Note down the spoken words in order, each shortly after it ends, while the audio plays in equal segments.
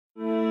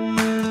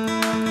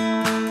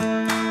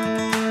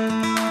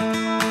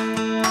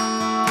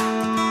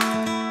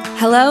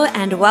Hello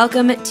and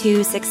welcome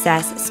to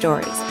Success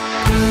Stories.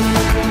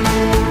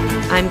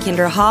 I'm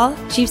Kendra Hall,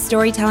 Chief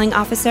Storytelling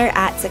Officer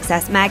at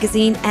Success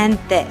Magazine, and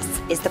this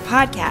is the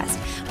podcast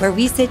where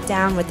we sit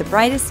down with the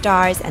brightest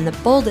stars and the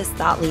boldest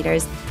thought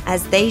leaders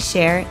as they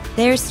share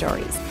their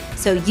stories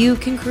so you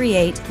can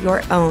create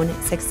your own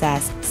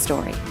success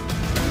story.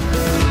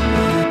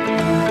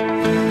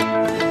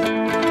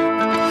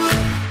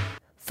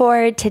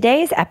 For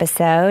today's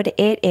episode,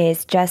 it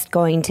is just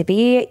going to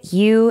be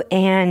you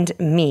and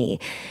me.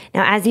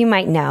 Now, as you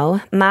might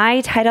know,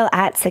 my title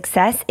at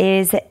Success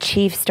is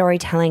Chief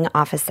Storytelling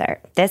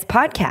Officer. This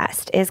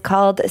podcast is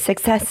called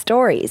Success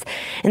Stories,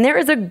 and there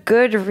is a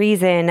good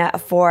reason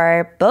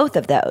for both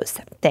of those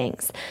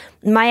things.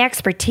 My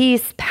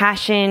expertise,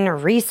 passion,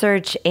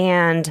 research,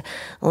 and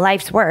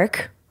life's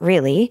work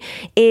really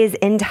is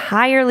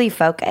entirely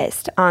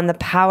focused on the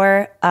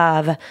power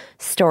of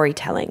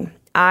storytelling.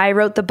 I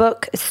wrote the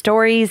book,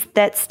 Stories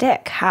That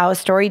Stick, How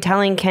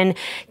Storytelling Can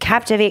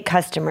Captivate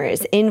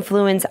Customers,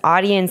 Influence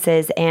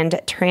Audiences, and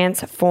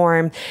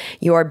Transform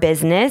Your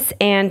Business.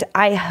 And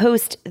I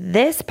host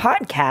this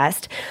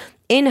podcast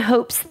in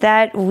hopes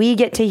that we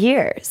get to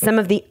hear some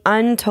of the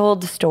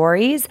untold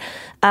stories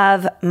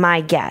of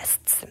my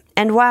guests.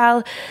 And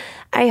while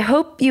I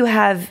hope you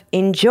have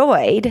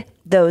enjoyed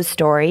those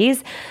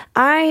stories,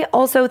 I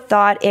also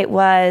thought it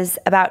was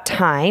about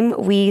time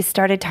we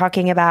started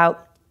talking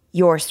about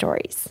your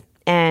stories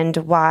and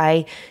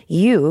why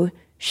you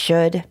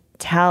should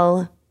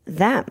tell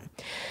them.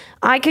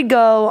 I could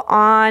go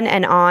on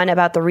and on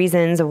about the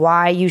reasons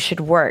why you should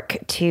work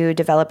to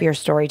develop your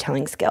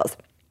storytelling skills.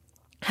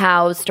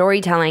 How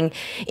storytelling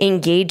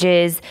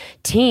engages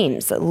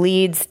teams,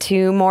 leads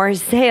to more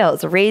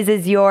sales,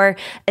 raises your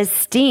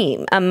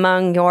esteem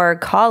among your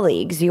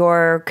colleagues,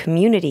 your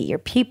community, your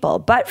people.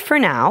 But for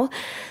now,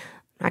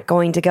 I'm not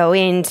going to go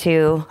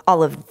into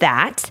all of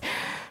that.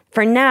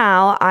 For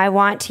now, I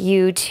want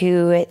you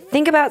to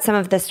think about some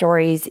of the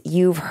stories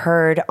you've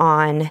heard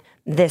on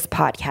this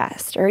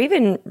podcast, or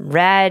even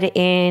read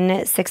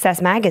in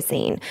Success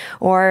Magazine,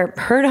 or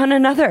heard on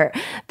another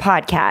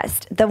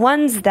podcast. The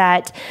ones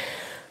that,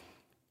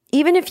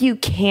 even if you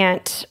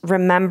can't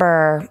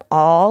remember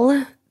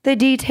all the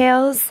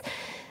details,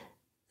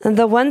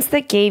 the ones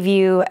that gave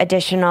you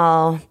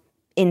additional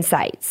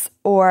insights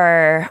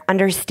or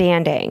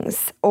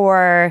understandings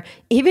or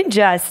even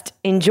just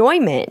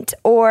enjoyment,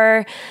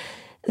 or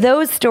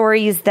those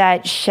stories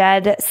that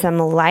shed some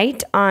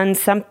light on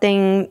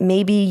something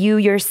maybe you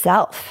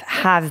yourself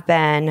have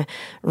been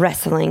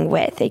wrestling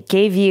with. It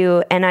gave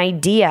you an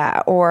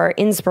idea or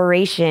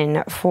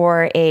inspiration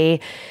for a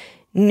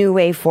new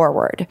way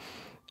forward.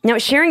 Now,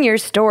 sharing your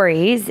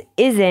stories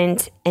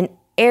isn't an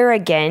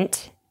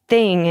arrogant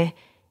thing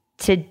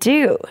to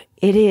do.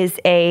 It is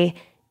a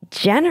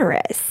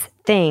generous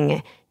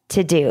thing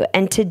to do.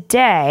 And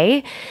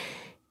today,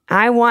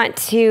 I want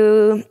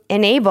to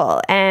enable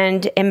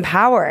and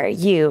empower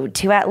you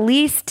to at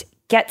least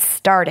get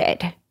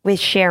started with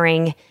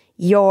sharing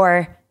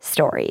your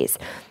stories.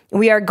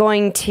 We are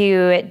going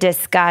to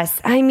discuss,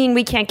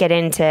 we can't get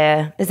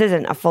into, this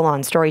isn't a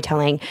full-on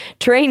storytelling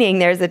training.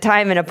 There's a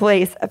time and a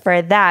place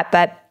for that,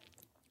 but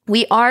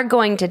we are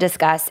going to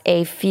discuss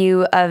a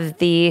few of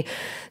the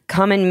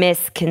common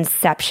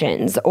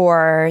misconceptions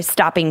or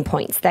stopping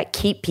points that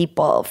keep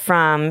people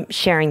from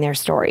sharing their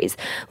stories.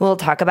 We'll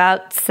talk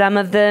about some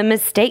of the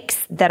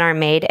mistakes that are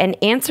made and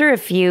answer a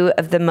few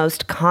of the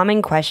most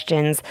common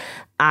questions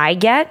I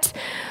get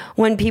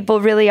when people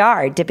really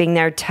are dipping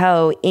their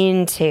toe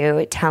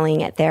into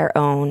telling their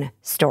own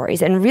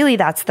stories. And really,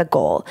 that's the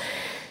goal.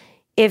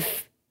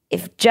 If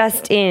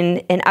just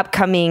in an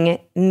upcoming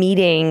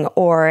meeting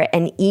or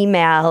an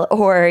email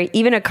or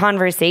even a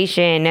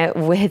conversation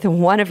with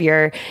one of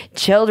your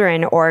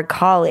children or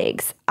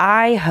colleagues,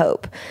 I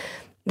hope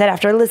that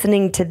after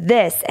listening to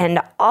this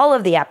and all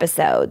of the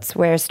episodes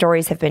where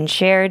stories have been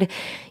shared,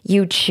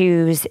 you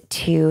choose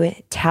to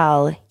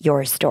tell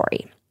your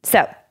story.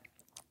 So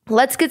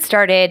let's get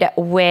started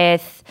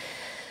with,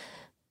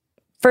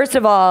 first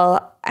of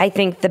all, I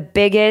think the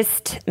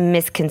biggest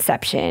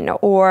misconception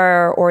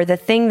or the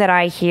thing that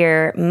I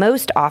hear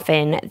most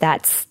often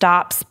that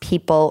stops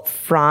people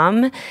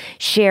from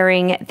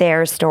sharing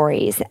their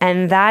stories,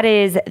 and that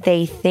is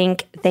they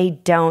think they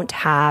don't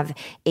have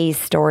a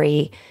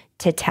story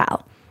to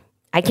tell.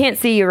 I can't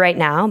see you right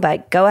now,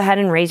 but go ahead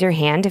and raise your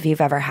hand if you've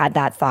ever had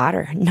that thought,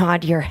 or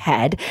nod your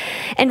head.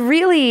 And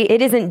really,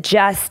 it isn't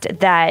just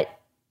that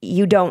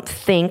you don't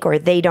think or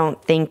they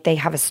don't think they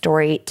have a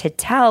story to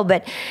tell,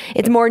 but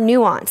it's more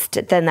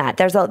nuanced than that.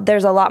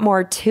 There's a lot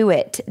more to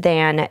it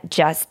than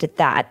just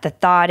that. The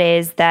thought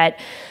is that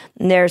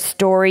their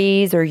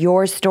stories or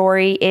your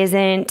story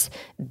isn't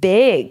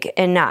big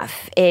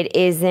enough. It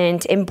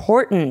isn't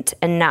important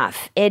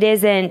enough. It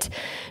isn't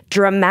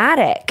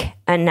dramatic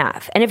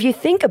enough. And if you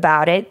think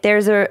about it,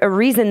 there's a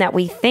reason that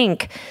we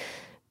think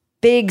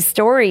big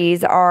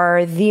stories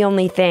are the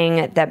only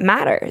thing that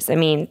matters. I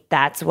mean,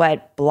 that's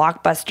what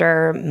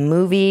blockbuster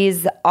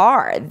movies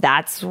are.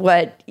 That's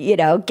what,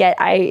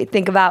 I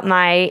think about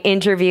my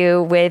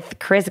interview with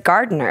Chris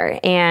Gardner,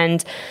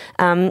 and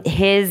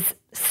his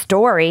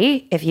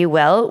story, if you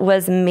will,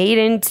 was made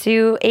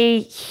into a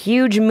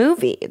huge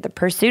movie, The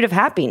Pursuit of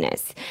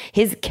Happiness.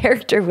 His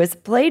character was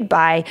played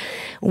by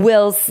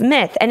Will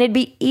Smith, and it'd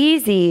be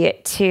easy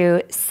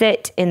to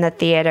sit in the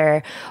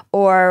theater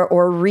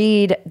or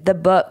read the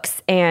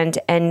books and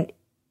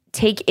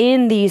take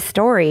in these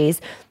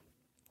stories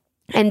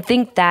and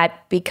think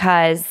that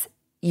because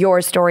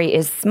your story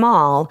is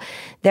small,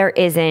 there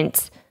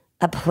isn't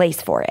a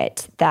place for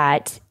it,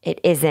 that it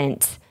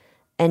isn't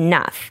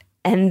enough.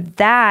 And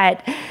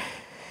that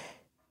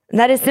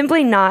is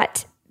simply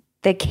not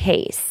the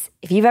case.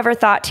 If you've ever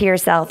thought to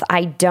yourself,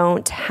 I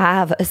don't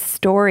have a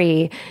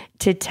story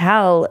to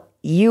tell,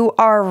 you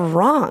are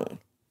wrong.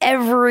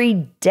 Every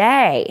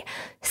day,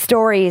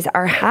 stories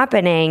are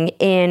happening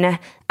in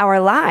our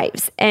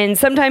lives. And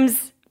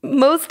sometimes,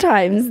 most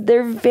times,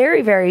 they're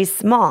very, very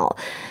small.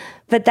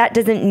 But that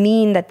doesn't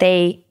mean that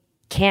they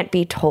can't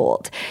be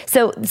told.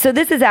 So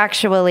this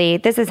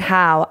is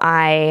how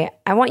I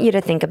want you to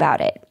think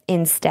about it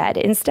instead.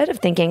 Instead of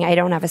thinking, I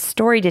don't have a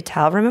story to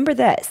tell, remember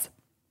this.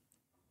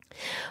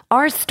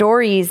 Our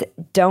stories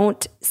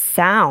don't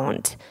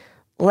sound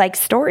like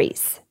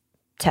stories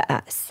to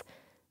us.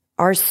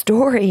 Our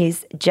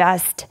stories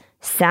just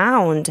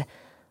sound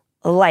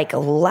like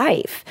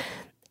life.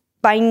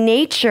 By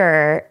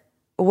nature,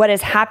 what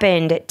has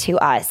happened to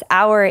us,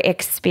 our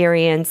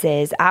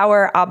experiences,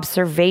 our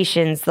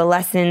observations, the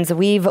lessons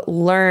we've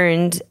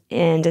learned,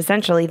 and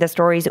essentially the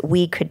stories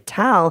we could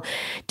tell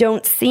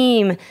don't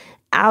seem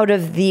out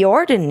of the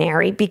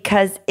ordinary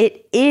because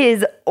it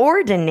is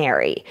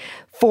ordinary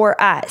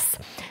for us.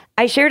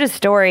 I shared a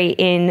story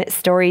in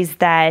Stories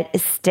That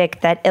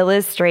Stick that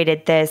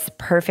illustrated this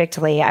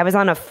perfectly. I was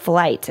on a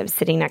flight. I was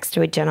sitting next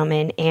to a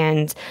gentleman,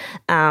 and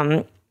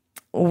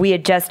we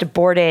had just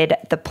boarded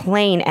the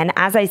plane. And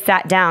as I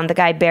sat down, the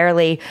guy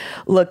barely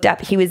looked up.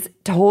 He was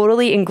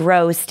totally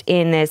engrossed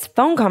in this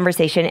phone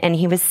conversation, and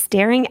he was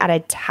staring at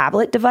a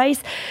tablet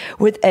device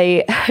with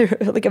a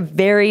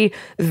very,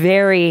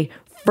 very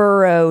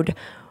furrowed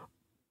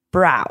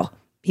brow.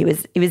 He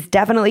was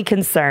definitely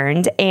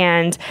concerned.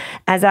 And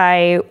as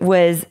I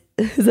was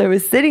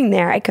sitting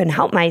there, I couldn't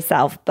help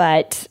myself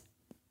but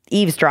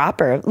eavesdrop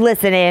or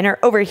listen in or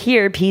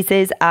overhear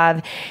pieces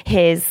of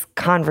his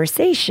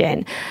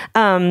conversation.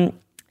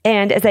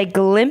 And as I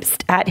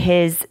glimpsed at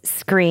his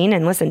screen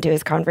and listened to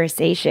his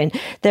conversation,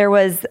 there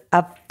was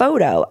a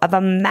photo of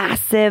a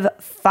massive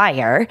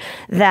fire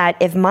that,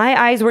 if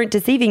my eyes weren't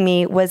deceiving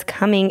me, was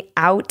coming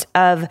out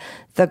of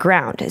the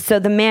ground. So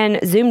the man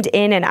zoomed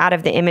in and out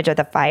of the image of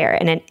the fire,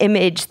 and an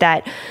image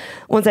that,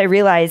 once I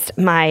realized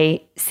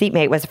my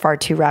seatmate was far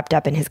too wrapped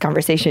up in his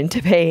conversation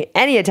to pay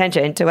any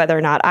attention to whether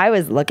or not I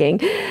was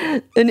looking,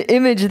 an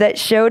image that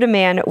showed a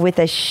man with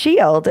a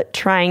shield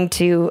trying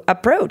to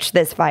approach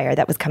this fire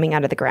that was coming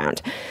out of the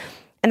ground.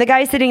 And the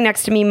guy sitting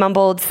next to me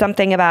mumbled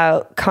something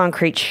about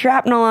concrete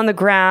shrapnel on the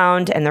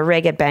ground, and the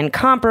rig had been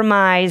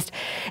compromised,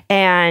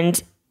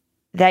 and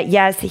that,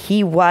 yes,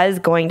 he was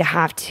going to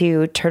have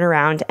to turn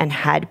around and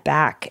head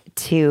back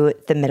to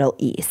the Middle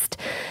East.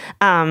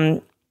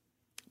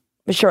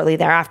 Shortly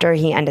thereafter,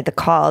 he ended the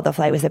call. The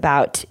flight was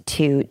about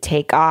to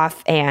take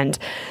off, and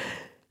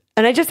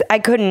I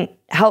couldn't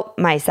help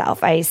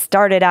myself. I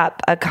started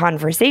up a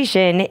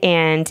conversation,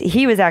 and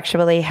he was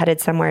actually headed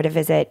somewhere to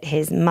visit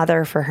his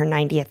mother for her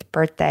 90th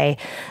birthday.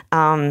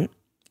 And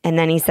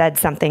then he said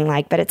something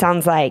like, but it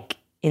sounds like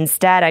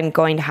instead I'm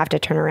going to have to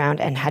turn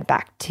around and head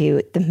back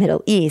to the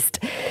Middle East.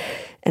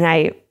 And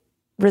I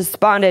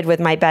responded with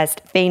my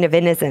best feign of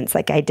innocence,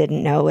 like I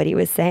didn't know what he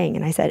was saying.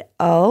 And I said,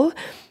 oh.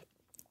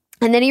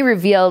 And then he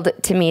revealed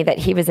to me that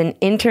he was an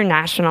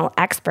international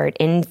expert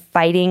in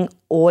fighting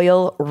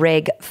oil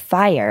rig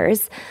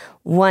fires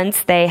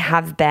once they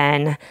have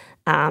been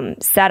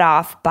set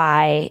off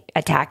by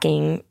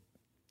attacking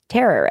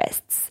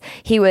terrorists.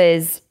 He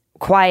was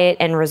quiet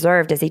and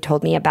reserved as he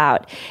told me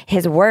about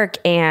his work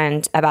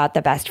and about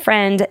the best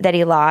friend that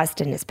he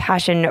lost and his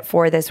passion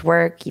for this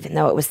work, even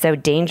though it was so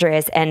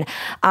dangerous. And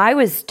I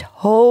was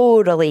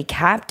totally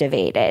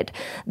captivated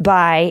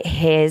by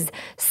his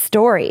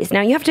stories. Now,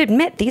 you have to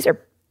admit, these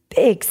are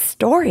big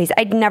stories.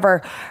 I'd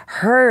never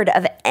heard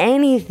of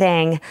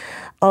anything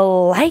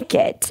like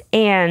it.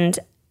 And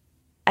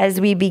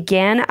as we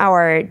began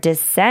our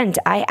descent,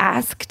 I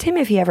asked him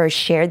if he ever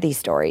shared these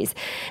stories.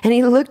 And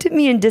he looked at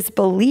me in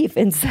disbelief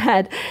and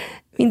said,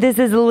 this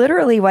is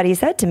literally what he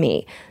said to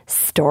me.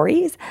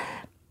 Stories?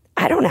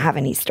 I don't have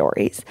any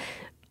stories.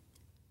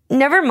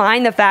 Never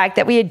mind the fact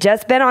that we had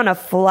just been on a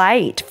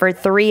flight for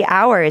 3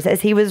 hours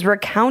as he was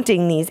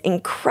recounting these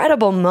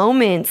incredible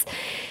moments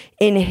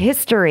in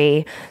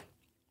history.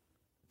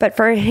 But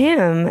for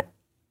him,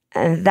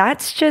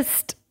 that's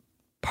just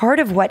part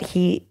of what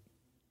he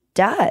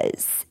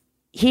does.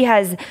 he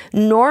has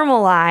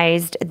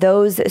normalized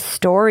those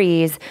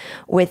stories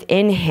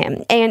within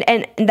him.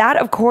 And that,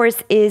 of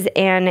course, is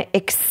an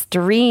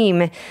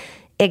extreme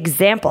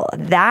example.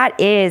 That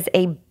is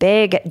a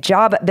big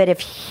job. But if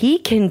he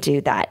can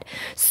do that,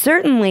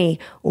 certainly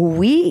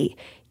we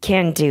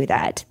can do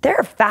that. There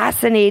are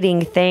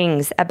fascinating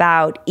things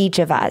about each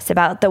of us,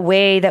 about the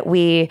way that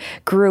we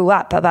grew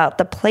up, about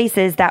the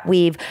places that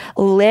we've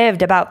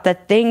lived, about the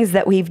things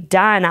that we've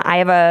done. I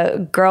have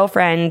a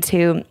girlfriend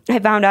who I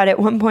found out at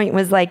one point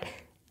was like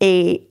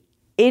a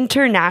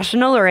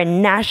international or a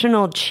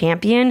national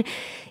champion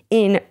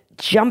in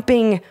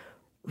jumping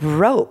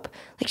rope.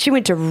 Like she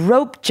went to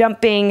rope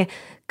jumping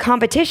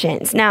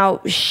competitions.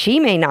 Now, she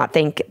may not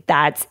think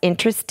that's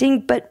interesting,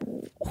 but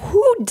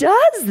who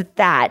does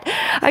that?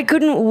 I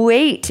couldn't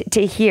wait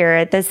to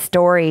hear the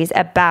stories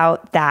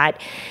about that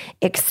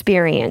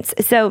experience.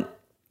 So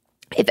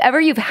if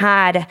ever you've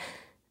had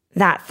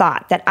that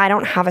thought that I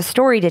don't have a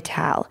story to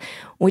tell,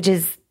 which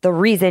is the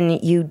reason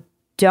you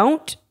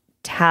don't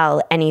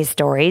tell any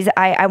stories,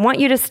 I want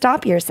you to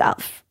stop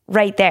yourself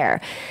right there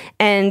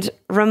and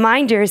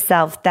remind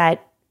yourself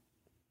that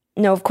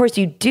no, of course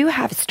you do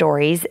have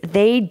stories.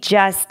 They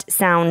just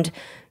sound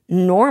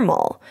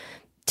normal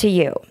to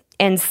you.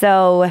 And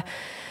so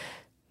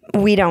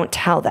we don't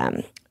tell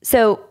them.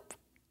 So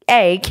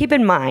keep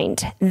in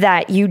mind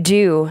that you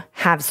do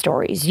have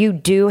stories. You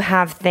do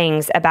have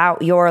things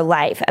about your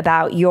life,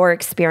 about your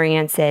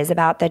experiences,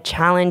 about the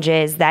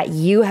challenges that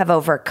you have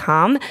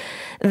overcome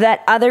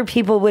that other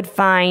people would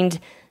find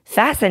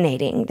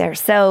fascinating. They're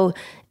so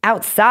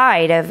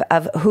outside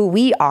of who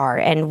we are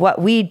and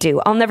what we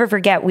do. I'll never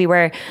forget, we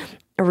were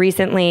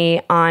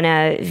recently on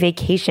a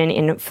vacation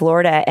in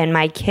Florida and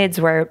my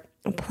kids were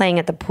playing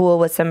at the pool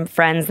with some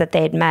friends that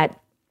they had met.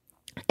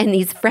 And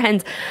these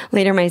friends,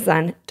 later my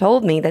son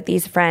told me that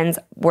these friends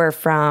were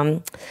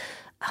from,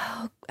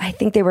 I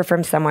think they were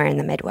from somewhere in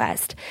the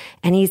Midwest.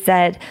 And he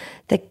said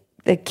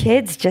the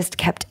kids just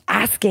kept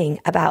asking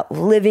about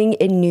living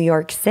in New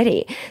York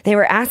City. They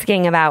were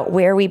asking about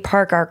where we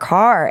park our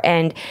car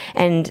and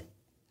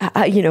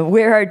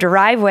where our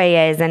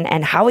driveway is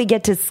and how we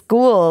get to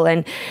school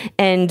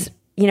and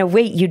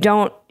wait,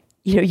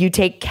 you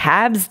take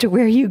cabs to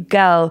where you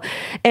go.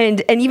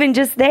 And even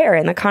just there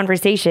in the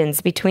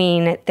conversations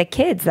between the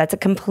kids, that's a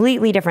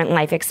completely different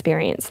life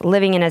experience,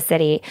 living in a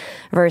city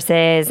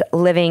versus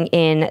living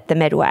in the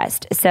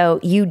Midwest.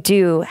 So you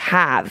do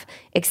have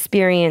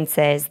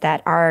experiences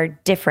that are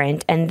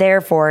different and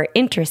therefore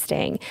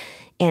interesting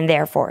and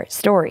therefore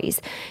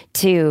stories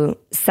to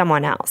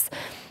someone else.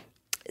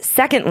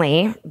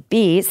 Secondly,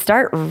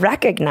 start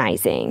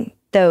recognizing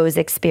those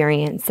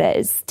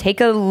experiences.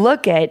 Take a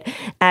look at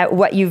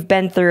what you've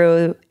been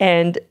through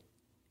and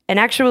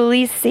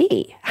actually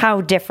see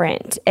how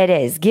different it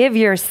is. Give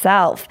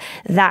yourself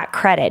that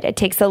credit. It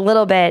takes a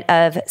little bit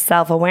of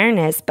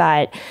self-awareness,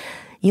 but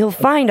you'll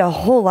find a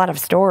whole lot of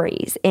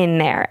stories in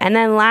there. And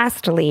then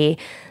lastly,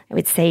 I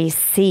would say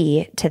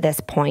C to this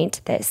point,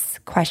 this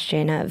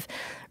question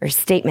or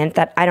statement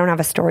that I don't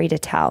have a story to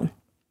tell.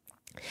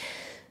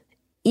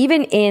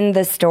 Even in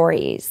the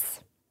stories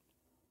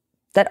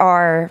that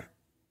are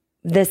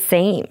the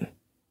same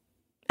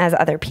as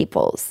other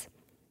people's,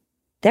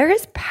 there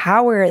is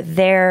power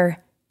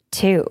there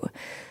too.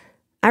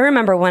 I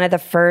remember one of the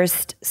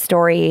first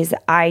stories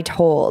I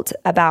told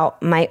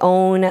about my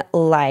own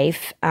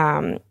life.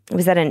 It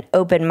was at an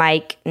open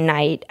mic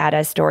night at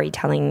a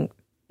storytelling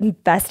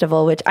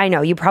festival, which I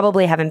know you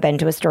probably haven't been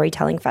to a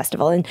storytelling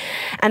festival, and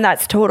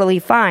that's totally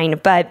fine.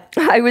 But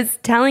I was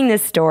telling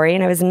this story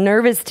and I was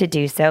nervous to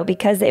do so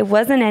because it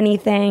wasn't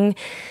anything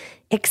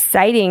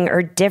exciting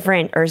or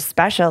different or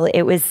special.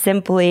 It was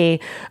simply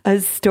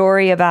a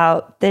story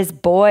about this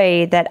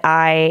boy that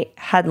I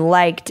had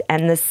liked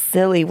and the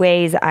silly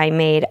ways I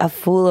made a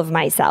fool of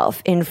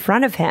myself in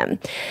front of him.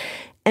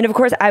 And of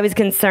course, I was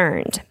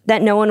concerned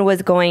that no one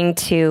was going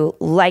to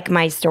like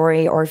my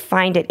story or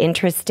find it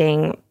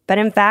interesting. But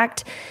in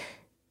fact,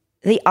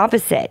 the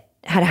opposite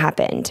had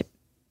happened,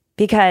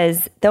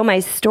 because though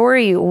my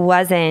story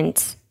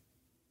wasn't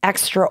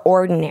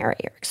extraordinary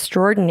or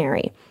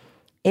extraordinary,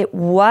 it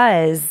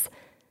was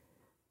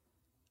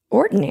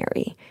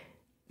ordinary.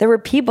 There were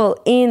people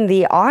in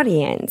the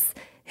audience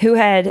who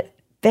had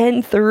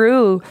been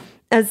through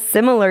a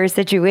similar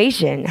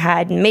situation,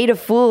 had made a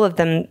fool of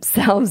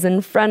themselves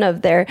in front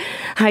of their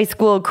high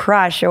school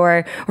crush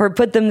or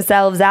put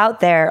themselves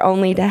out there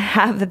only to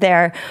have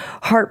their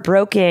heart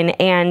broken.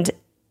 And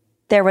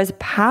there was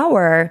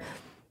power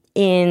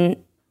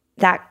in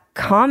that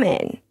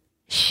common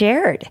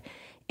shared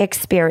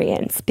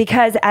experience,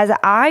 because as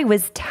I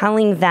was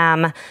telling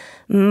them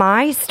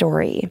my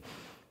story,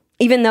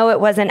 even though it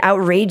wasn't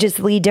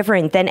outrageously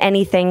different than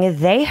anything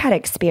they had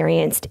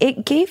experienced,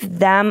 it gave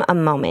them a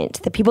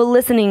moment, the people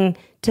listening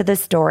to the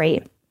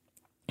story,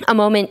 a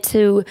moment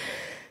to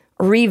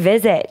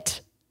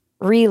revisit,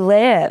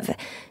 relive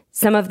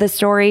some of the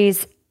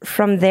stories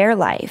from their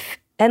life.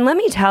 And let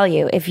me tell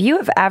you, if you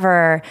have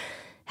ever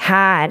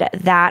had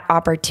that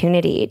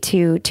opportunity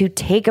to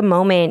take a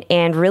moment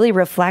and really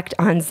reflect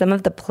on some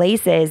of the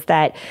places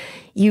that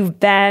you've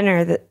been,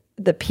 or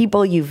the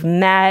people you've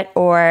met,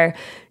 or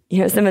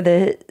some of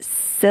the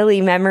silly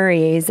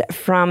memories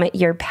from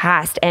your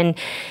past, and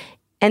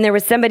there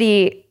was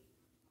somebody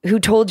who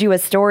told you a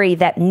story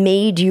that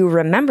made you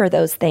remember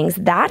those things.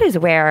 That is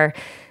where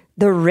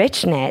the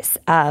richness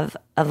of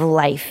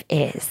life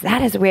is.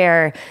 That is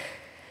where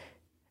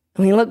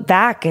we look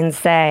back and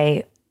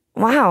say,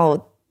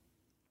 wow,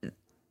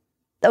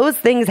 those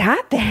things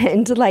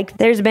happened. Like,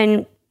 there's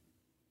been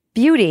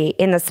beauty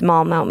in the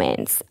small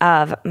moments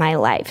of my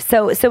life.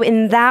 So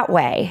in that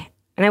way,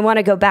 and I want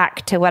to go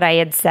back to what I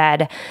had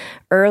said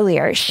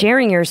earlier,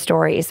 sharing your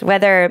stories,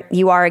 whether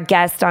you are a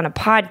guest on a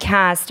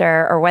podcast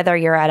or whether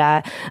you're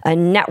at a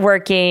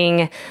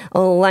networking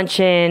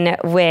luncheon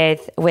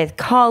with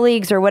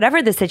colleagues, or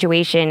whatever the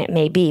situation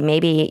may be.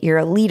 Maybe you're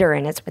a leader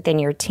and it's within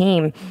your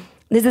team.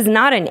 This is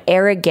not an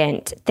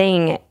arrogant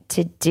thing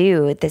to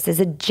do. This is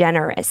a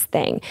generous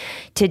thing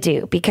to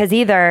do, because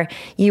either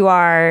you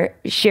are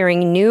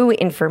sharing new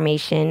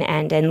information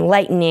and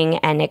enlightening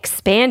and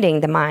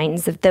expanding the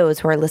minds of those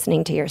who are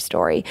listening to your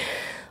story,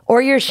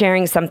 or you're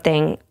sharing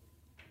something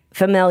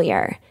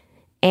familiar,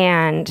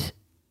 and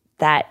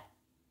that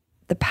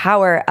the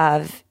power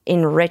of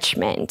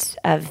enrichment,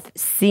 of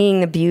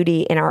seeing the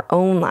beauty in our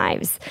own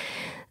lives,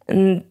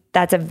 and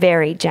that's a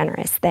very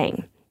generous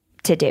thing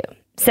to do.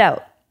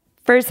 So,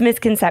 first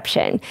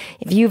misconception: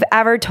 if you've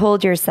ever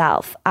told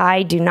yourself,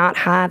 I do not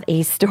have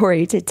a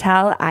story to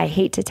tell, I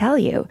hate to tell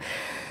you,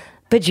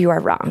 but you are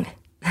wrong.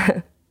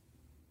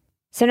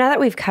 So now that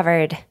we've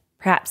covered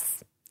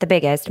perhaps the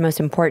biggest, most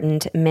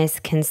important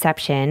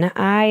misconception,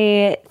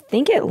 I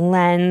think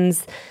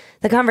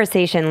the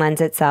conversation lends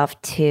itself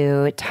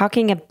to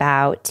talking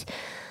about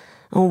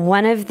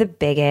one of the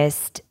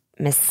biggest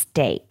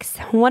mistakes.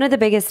 One of the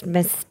biggest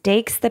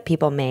mistakes that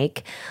people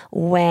make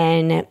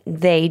when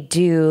they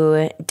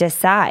do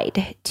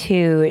decide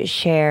to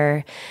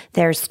share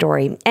their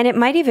story. And it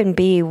might even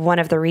be one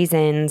of the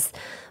reasons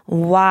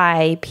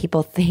why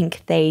people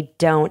think they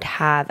don't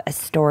have a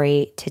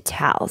story to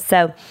tell.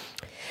 So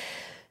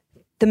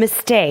the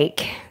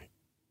mistake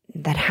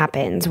that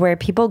happens where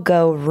people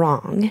go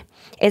wrong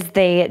is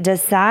they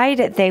decide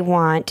they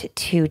want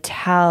to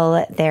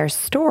tell their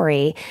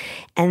story,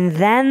 and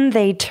then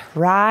they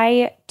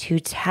try to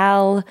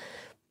tell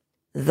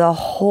the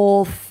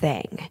whole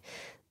thing.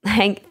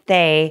 Like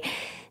they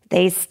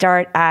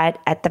start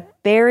at the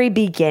very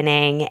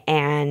beginning,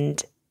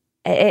 and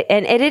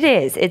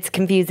it's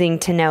confusing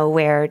to know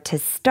where to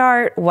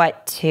start,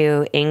 what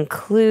to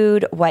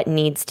include, what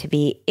needs to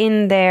be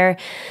in there.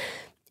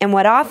 And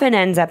what often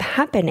ends up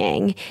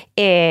happening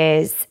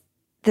is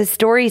the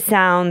story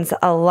has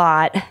a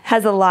lot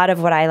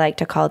of what I like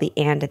to call the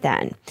and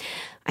then.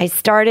 I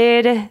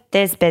started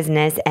this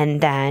business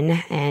and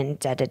then, and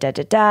da da da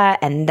da da,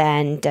 and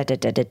then da da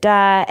da da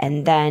da,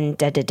 and then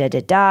da da da da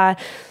da.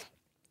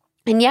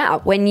 And yeah,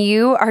 when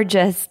you are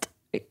just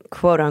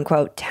quote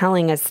unquote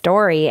telling a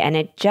story and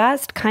it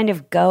just kind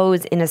of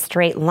goes in a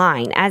straight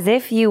line, as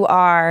if you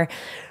are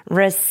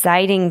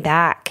reciting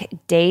back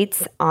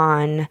dates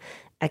on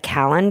a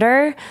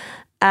calendar,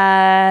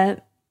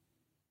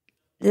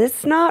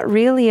 it's not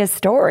really a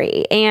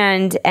story.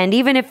 And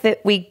even if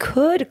we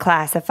could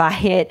classify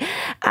it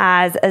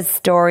as a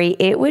story,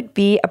 it would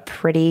be a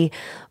pretty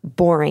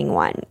boring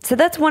one. So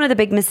that's one of the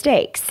big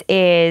mistakes,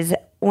 is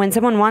when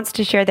someone wants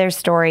to share their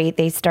story,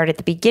 they start at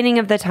the beginning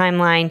of the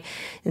timeline,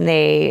 and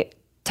they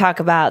talk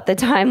about the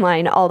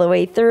timeline all the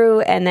way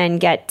through, and then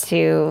get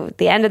to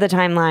the end of the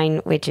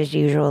timeline, which is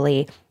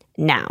usually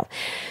now.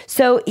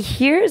 So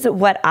here's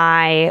what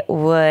I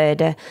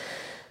would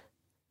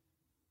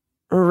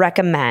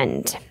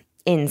recommend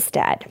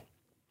instead.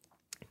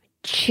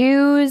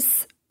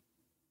 Choose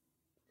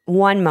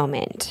one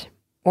moment,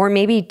 or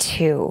maybe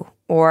two,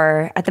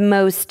 or at the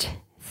most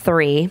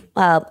three.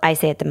 Well, I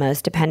say at the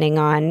most, depending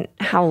on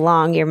how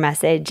long your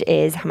message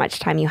is, how much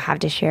time you have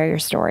to share your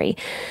story,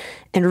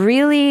 and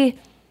really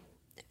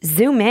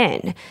zoom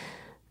in.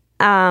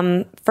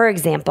 For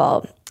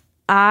example,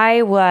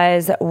 I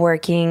was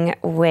working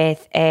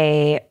with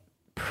a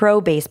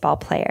pro baseball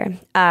player.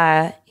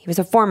 He was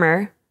a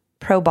former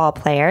pro ball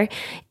player.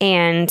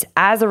 And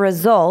as a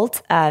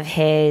result of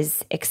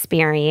his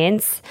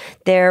experience,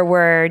 there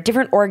were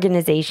different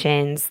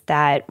organizations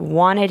that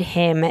wanted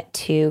him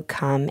to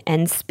come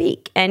and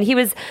speak. And he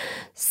was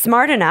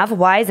smart enough,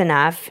 wise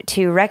enough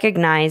to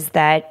recognize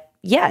that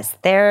yes,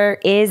 there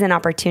is an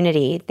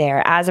opportunity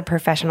there. As a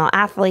professional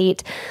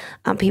athlete,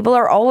 people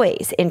are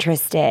always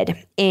interested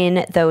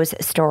in those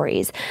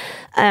stories.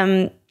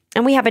 And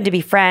we happened to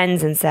be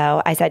friends, and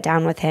so I sat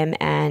down with him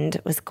and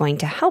was going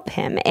to help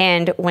him.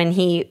 And when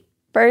he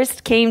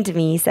first came to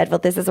me, he said, well,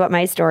 this is what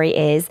my story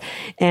is.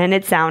 And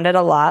it sounded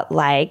a lot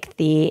like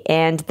the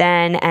and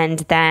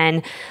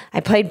then. I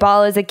played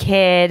ball as a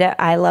kid.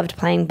 I loved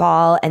playing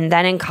ball. And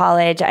then in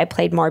college, I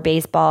played more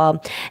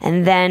baseball.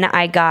 And then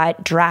I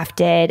got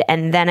drafted.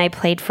 And then I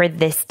played for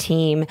this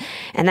team.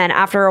 And then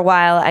after a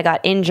while, I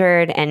got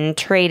injured and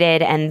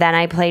traded. And then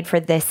I played for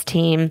this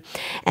team.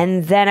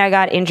 And then I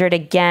got injured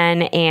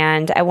again.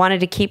 And I wanted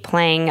to keep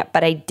playing,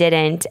 but I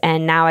didn't.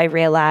 And now I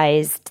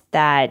realized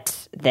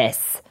that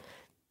this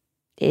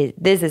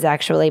is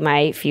actually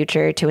my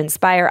future, to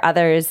inspire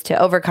others to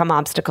overcome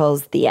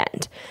obstacles, the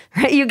end.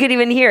 Right? You can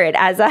even hear it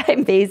as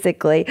I'm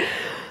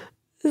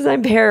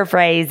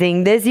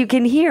paraphrasing this, you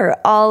can hear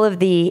all of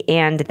the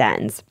and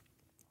thens.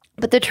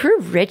 But the true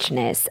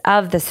richness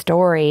of the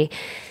story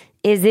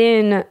is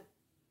in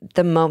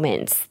the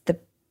moments, the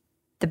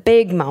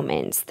big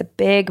moments, the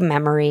big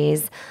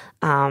memories,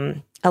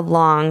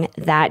 along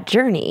that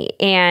journey.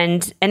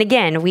 And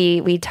again,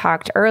 we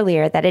talked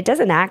earlier that it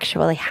doesn't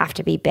actually have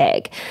to be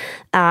big,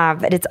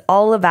 but it's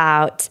all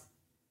about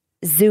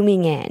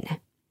zooming in.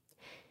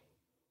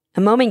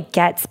 A moment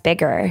gets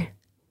bigger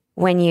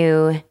when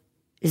you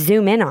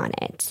zoom in on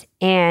it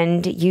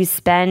and you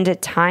spend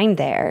time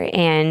there.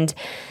 And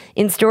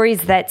in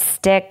Stories That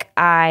Stick,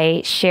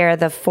 I share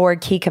the 4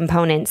 key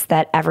components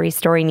that every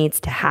story needs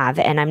to have.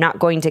 And I'm not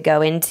going to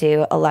go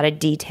into a lot of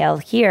detail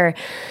here,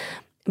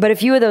 but a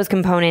few of those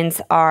components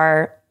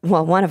are,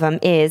 well, one of them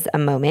is a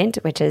moment,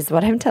 which is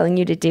what I'm telling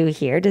you to do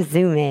here, to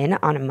zoom in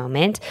on a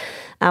moment.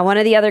 One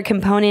of the other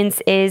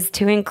components is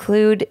to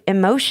include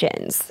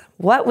emotions.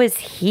 What was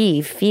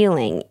he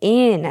feeling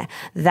in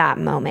that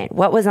moment?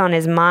 What was on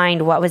his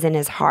mind? What was in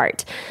his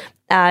heart?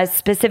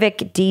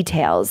 Specific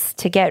details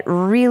to get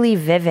really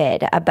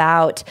vivid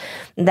about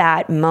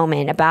that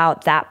moment,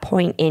 about that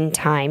point in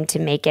time, to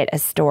make it a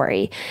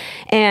story.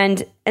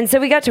 And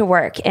so we got to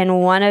work.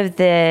 And one of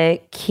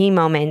the key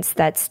moments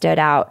that stood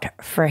out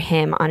for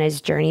him on his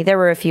journey, there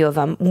were a few of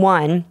them.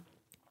 One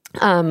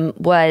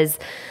was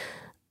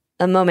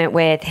a moment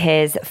with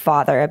his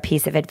father, a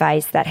piece of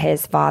advice that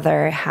his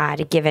father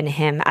had given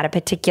him at a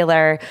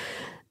particular,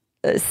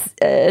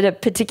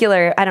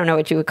 I don't know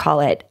what you would call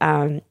it,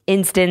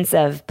 instance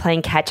of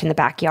playing catch in the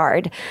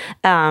backyard.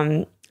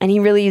 And he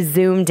really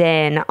zoomed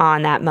in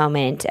on that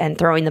moment and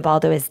throwing the ball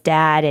to his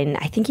dad. And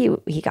I think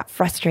he got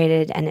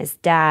frustrated, and his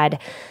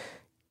dad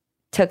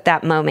took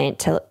that moment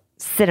to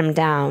sit him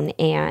down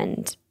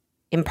and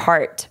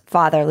impart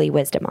fatherly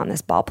wisdom on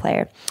this ball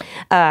player,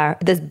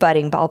 this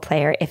budding ball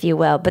player, if you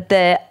will. But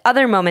the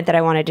other moment that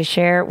I wanted to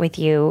share with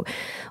you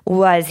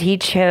was he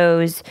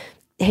chose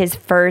his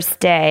first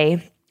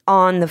day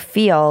on the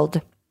field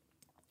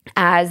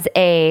as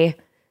a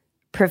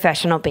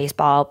professional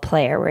baseball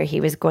player, where he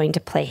was going to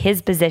play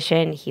his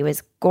position. He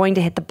was going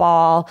to hit the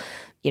ball,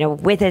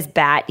 with his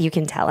bat. You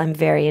can tell I'm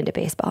very into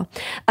baseball.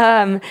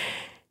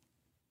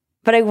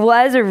 But I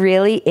was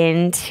really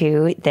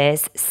into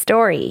this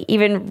story,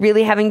 even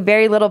really having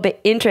very little bit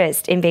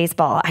interest in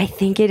baseball. I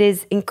think it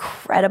is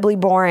incredibly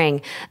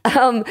boring.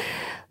 But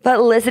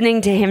listening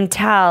to him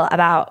tell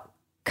about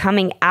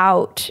coming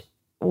out,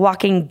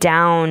 walking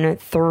down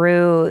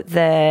through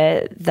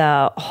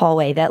the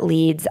hallway that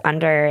leads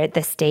under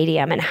the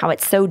stadium, and how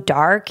it's so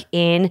dark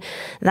in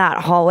that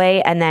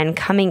hallway, and then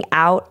coming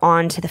out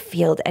onto the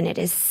field and it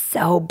is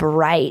so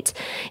bright,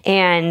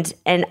 and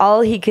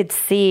all he could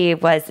see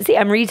was,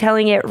 I'm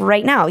retelling it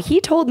right now. He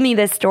told me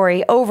this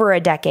story over a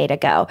decade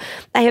ago.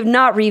 I have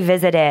not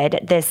revisited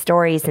this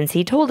story since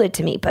he told it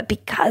to me, but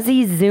because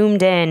he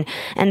zoomed in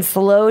and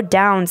slowed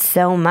down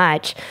so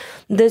much,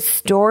 the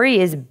story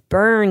is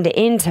burned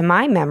into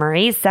my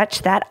memory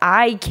such that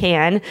I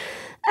can,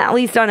 at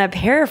least on a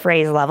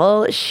paraphrase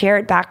level, share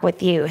it back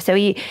with you. So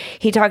he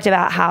talked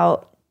about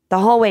how the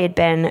hallway had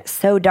been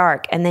so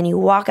dark, and then you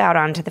walk out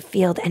onto the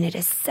field and it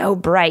is so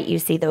bright. You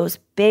see those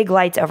big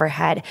lights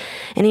overhead.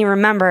 And he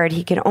remembered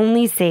he could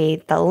only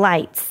see the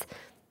lights,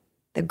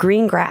 the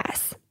green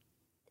grass.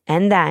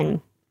 And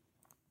then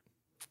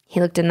he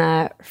looked in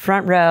the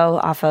front row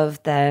off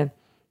of the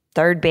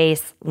third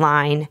base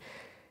line,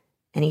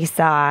 and he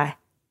saw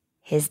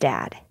his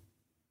dad,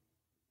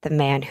 the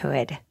man who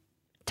had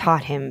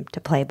taught him to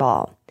play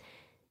ball,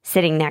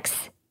 sitting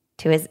next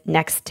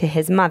to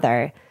his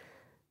mother,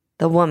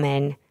 the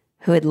woman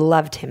who had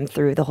loved him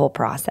through the whole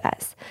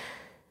process.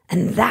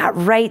 And that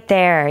right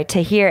there,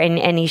 to hear,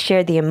 and he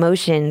shared the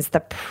emotions,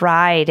 the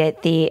pride,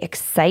 the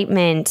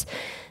excitement,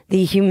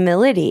 the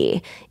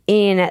humility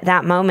in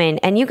that moment.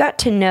 And you got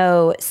to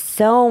know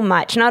so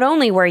much. Not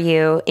only were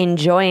you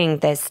enjoying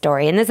this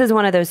story, and this is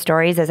one of those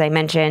stories, as I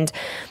mentioned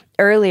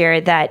earlier,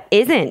 that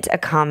isn't a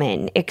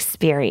common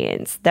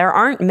experience. There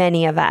aren't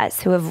many of us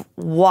who have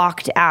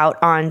walked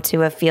out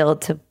onto a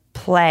field to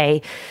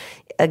play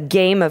a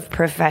game of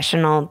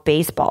professional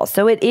baseball.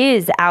 So it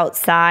is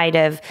outside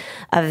of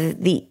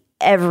the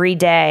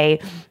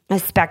everyday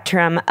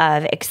spectrum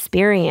of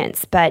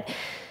experience. But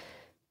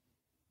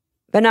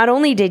not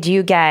only did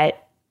you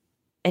get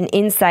an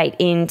insight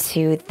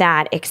into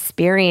that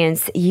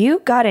experience, you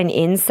got an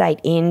insight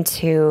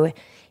into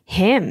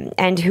him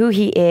and who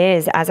he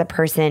is as a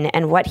person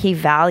and what he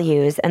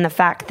values, and the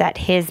fact that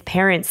his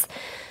parents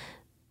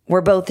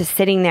were both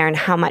sitting there and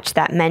how much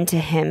that meant to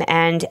him,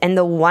 and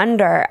the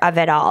wonder of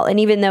it all. And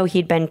even though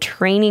he'd been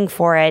training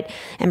for it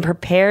and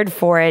prepared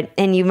for it,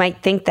 and you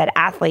might think that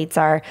athletes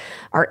are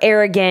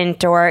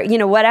arrogant or,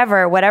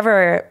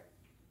 whatever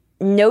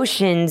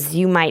notions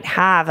you might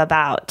have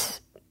about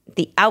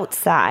the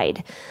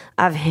outside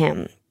of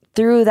him,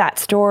 through that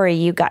story,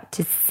 you got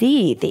to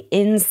see the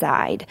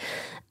inside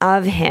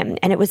of him.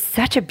 And it was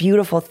such a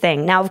beautiful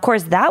thing. Now, of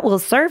course, that will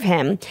serve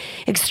him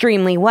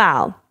extremely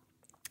well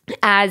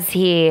as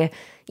he,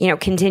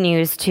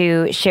 continues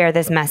to share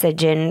this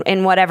message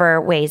in whatever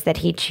ways that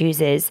he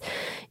chooses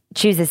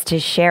to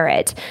share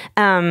it.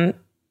 But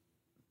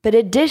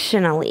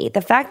additionally,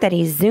 the fact that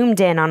he zoomed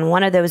in on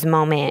one of those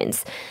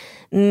moments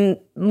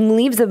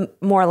leaves a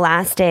more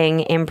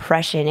lasting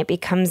impression. It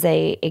becomes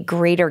a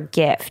greater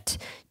gift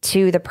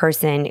to the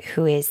person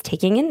who is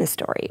taking in the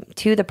story,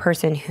 to the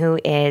person who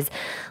is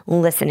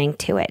listening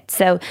to it.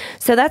 So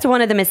that's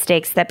one of the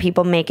mistakes that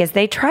people make, is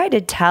they try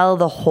to tell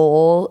the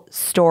whole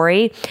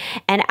story,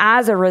 and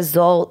as a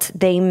result,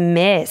 they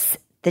miss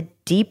the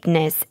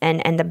deepness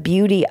and the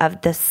beauty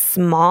of the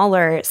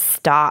smaller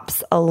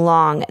stops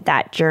along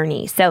that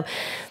journey. So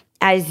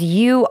as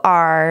you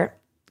are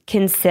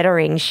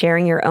considering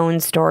sharing your own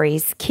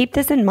stories, keep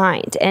this in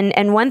mind.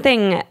 And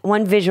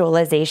one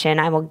visualization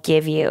I will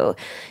give you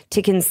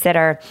to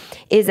consider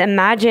is,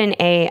 imagine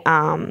a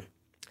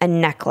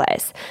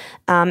necklace,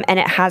 and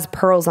it has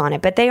pearls on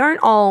it, but they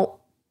aren't all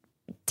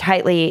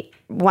tightly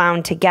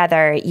wound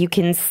together. You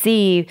can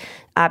see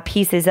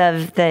pieces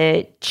of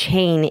the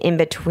chain in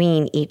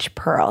between each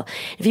pearl.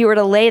 If you were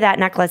to lay that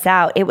necklace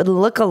out, it would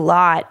look a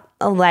lot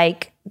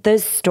like the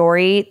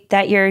story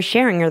that you're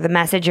sharing or the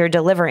message you're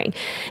delivering.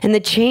 And the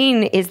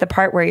chain is the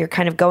part where you're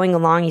kind of going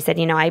along. You said,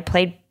 I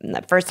played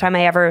the first time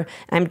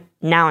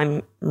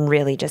I'm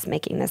really just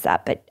making this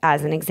up, but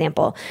as an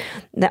example,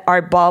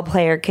 our ball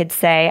player could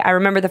say, I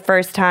remember the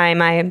first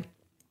time I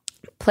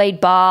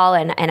played ball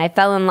and I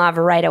fell in love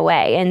right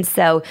away. And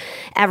so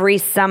every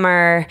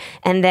summer,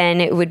 and then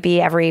it would be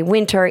every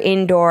winter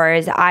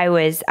indoors, I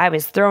was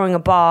throwing a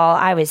ball,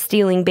 I was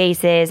stealing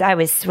bases, I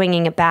was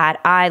swinging a bat.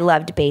 I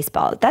loved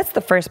baseball. That's the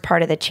first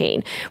part of the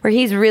chain, where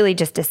he's really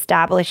just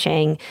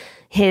establishing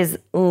his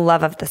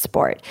love of the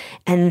sport.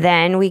 And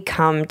then we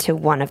come to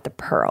one of the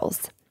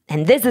pearls.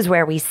 And this is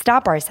where we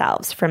stop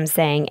ourselves from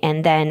saying,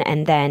 and then,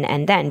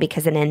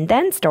 because an and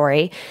then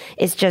story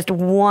is just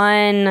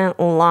one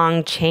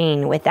long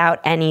chain without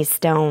any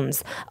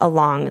stones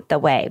along the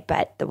way.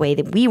 But the way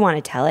that we want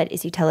to tell it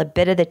is you tell a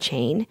bit of the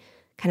chain,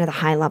 kind of the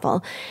high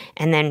level,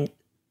 and then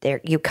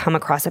there you come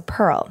across a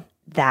pearl.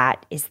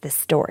 That is the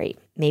story.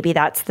 Maybe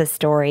that's the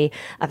story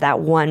of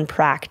that one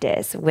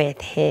practice with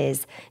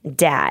his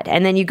dad.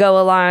 And then you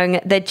go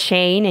along the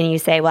chain and you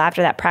say, well,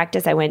 after that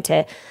practice, I went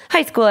to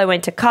high school, I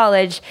went to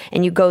college,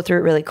 and you go through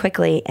it really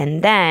quickly.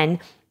 And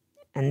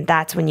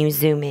that's when you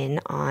zoom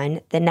in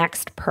on the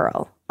next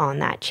pearl on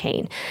that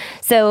chain.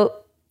 So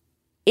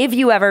if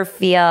you ever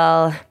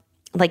feel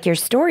like your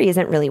story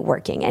isn't really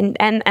working,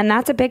 and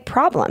that's a big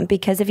problem,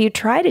 because if you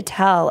try to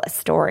tell a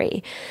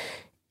story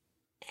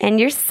and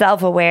you're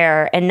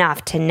self-aware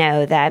enough to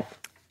know that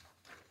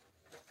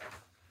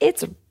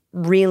it's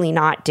really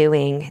not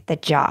doing the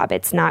job,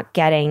 it's not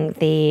getting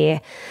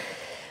the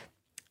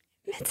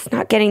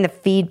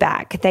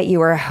feedback that you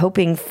were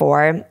hoping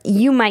for,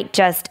 you might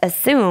just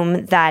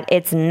assume that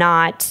it's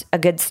not a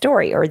good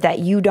story, or that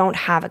you don't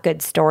have a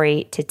good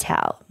story to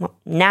tell. Well,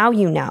 now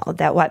you know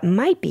that what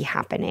might be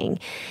happening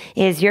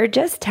is you're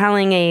just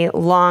telling a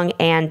long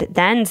and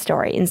then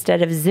story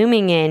instead of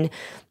zooming in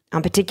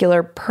on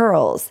particular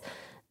pearls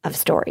of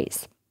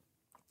stories.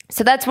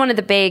 So that's one of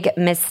the big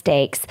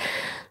mistakes.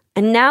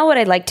 And now what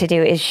I'd like to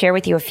do is share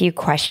with you a few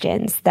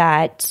questions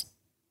that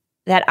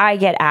I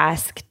get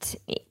asked,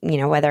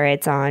 whether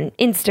it's on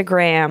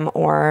Instagram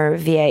or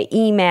via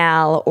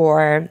email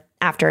or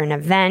after an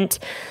event,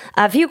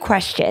 a few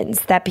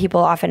questions that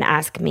people often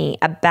ask me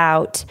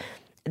about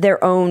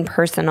their own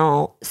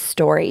personal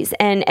stories.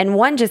 And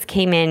one just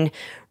came in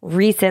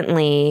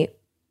recently,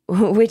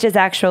 which is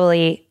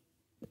actually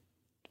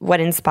what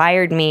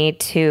inspired me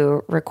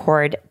to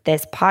record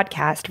this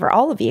podcast for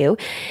all of you,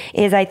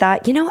 is I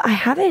thought, I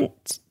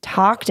haven't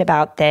talked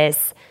about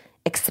this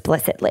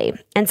explicitly.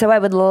 And so I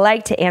would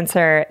like to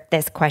answer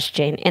this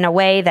question in a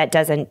way that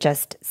doesn't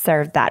just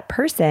serve that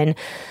person,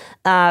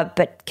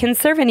 but can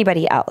serve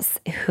anybody else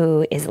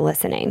who is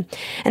listening.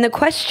 And the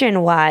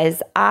question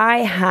was, I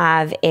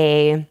have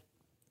a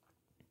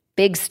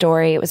big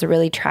story. It was a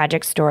really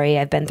tragic story.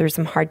 I've been through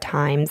some hard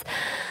times.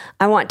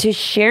 I want to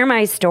share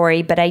my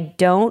story, but I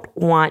don't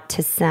want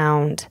to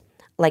sound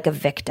like a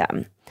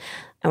victim.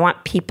 I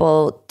want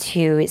people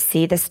to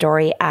see the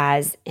story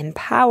as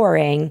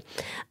empowering,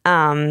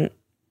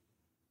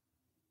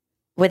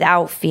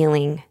 without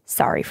feeling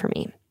sorry for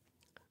me.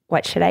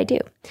 What should I do?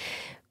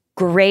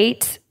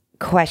 Great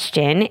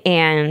question.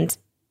 And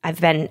I've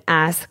been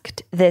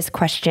asked this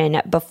question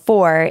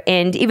before,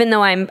 and even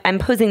though I'm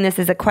posing this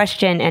as a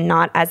question and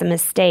not as a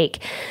mistake,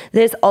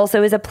 this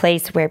also is a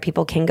place where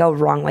people can go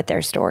wrong with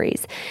their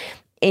stories,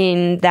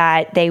 in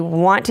that they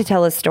want to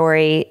tell a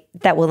story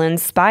that will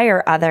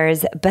inspire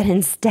others, but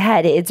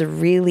instead it's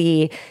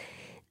really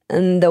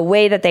the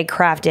way that they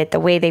craft it, the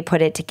way they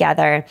put it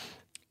together,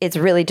 it's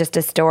really just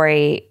a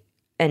story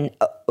and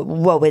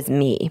woe is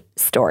me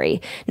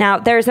story. Now,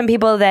 there are some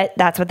people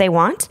that's what they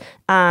want.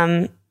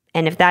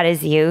 And if that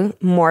is you,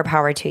 more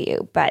power to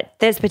you. But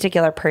this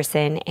particular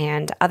person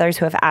and others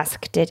who have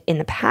asked it in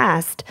the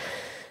past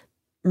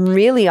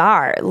really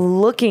are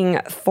looking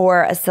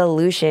for a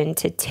solution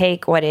to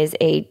take what is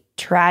a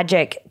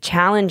tragic,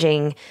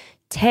 challenging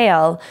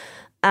tale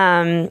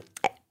and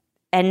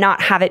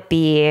not have it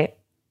be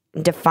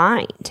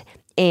defined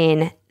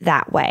in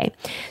that way.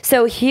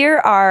 So here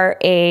are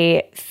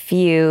a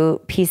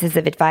few pieces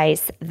of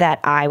advice that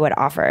I would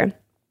offer.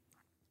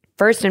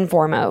 First and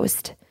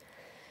foremost,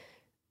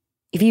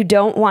 if you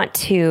don't want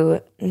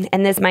to,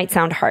 and this might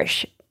sound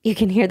harsh, you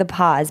can hear the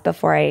pause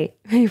before I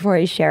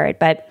share it,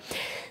 but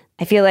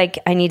I feel like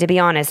I need to be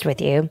honest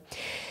with you.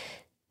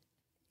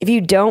 If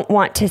you don't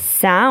want to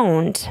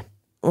sound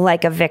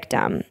like a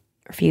victim,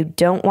 or if you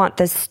don't want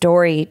the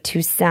story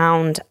to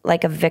sound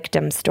like a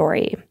victim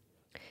story,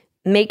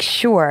 make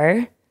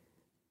sure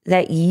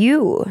that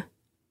you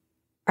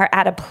are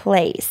at a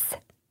place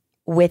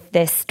with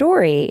this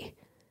story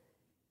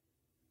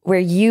where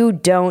you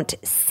don't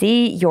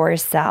see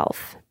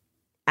yourself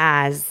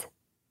as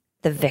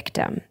the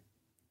victim.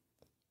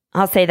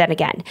 I'll say that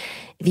again.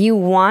 If you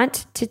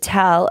want to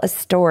tell a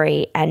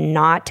story and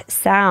not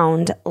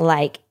sound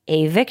like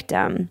a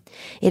victim,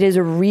 it is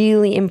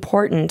really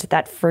important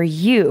that for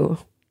you,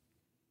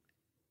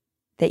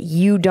 that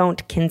you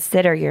don't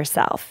consider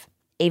yourself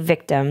a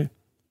victim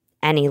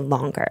any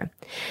longer.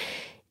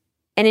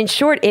 And in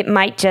short, it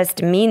might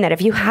just mean that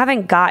if you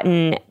haven't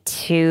gotten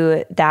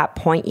to that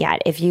point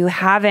yet, if you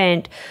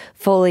haven't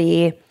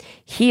fully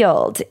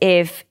healed,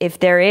 if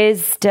there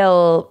is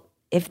still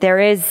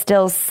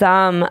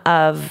some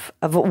of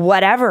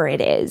whatever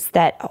it is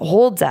that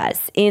holds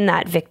us in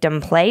that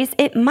victim place,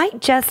 it might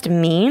just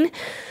mean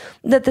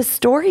that the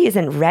story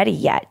isn't ready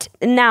yet.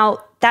 Now,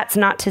 that's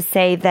not to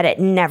say that it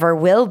never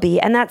will be,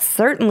 and that's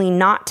certainly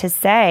not to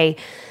say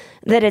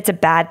that it's a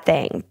bad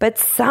thing. But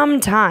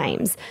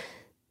sometimes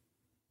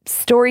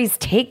stories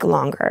take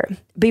longer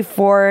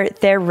before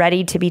they're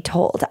ready to be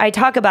told. I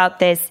talk about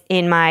this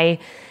in my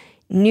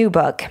new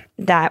book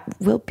that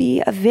will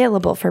be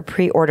available for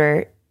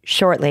pre-order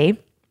shortly.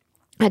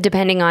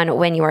 Depending on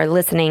when you are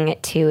listening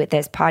to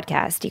this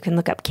podcast, you can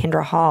look up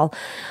Kindra Hall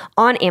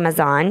on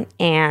Amazon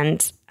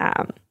and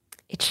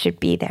it should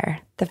be there.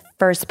 The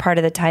first part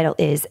of the title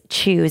is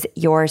Choose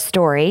Your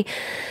Story.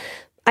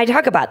 I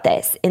talk about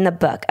this in the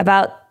book,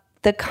 about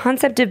the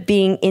concept of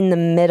being in the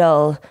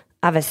middle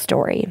of a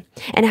story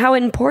and how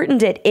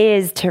important it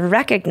is to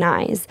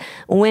recognize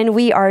when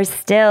we are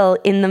still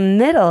in the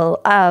middle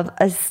of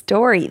a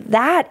story.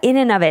 That in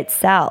and of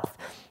itself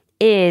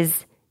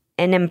is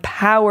an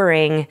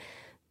empowering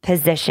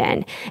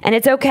position. And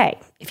it's okay.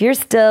 If you're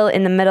still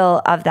in the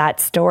middle of that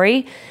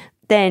story,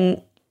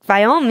 then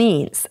by all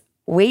means,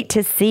 wait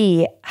to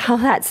see how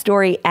that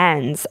story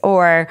ends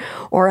or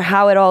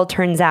how it all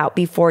turns out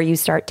before you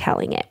start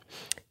telling it.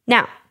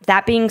 Now,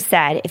 that being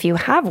said, if you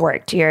have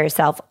worked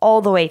yourself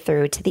all the way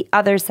through to the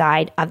other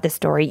side of the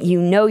story,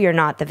 you know you're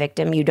not the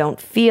victim. You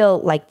don't feel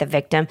like the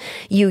victim.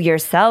 You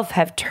yourself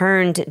have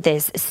turned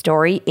this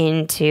story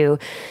into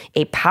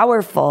a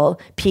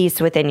powerful piece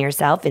within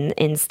yourself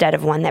instead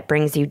of one that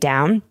brings you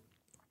down.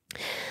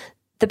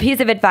 The piece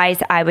of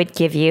advice I would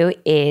give you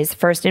is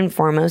first and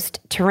foremost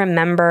to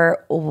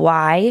remember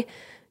why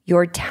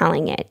you're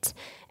telling it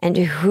and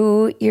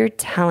who you're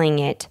telling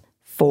it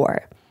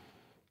for.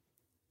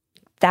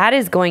 That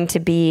is going to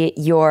be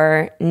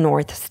your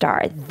North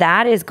Star.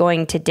 That is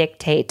going to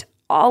dictate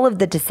all of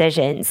the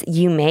decisions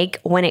you make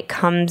when it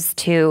comes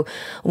to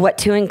what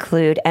to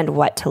include and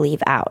what to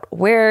leave out.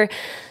 Where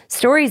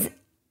stories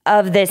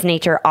of this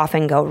nature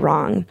often go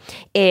wrong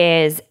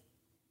is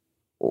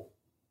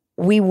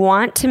we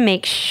want to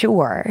make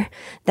sure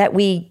that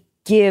we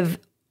give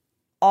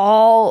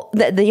all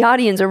that the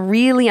audience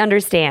really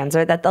understands,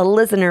 or that the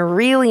listener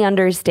really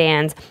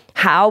understands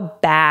how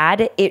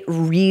bad it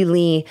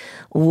really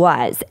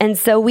was. And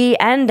so we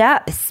end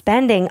up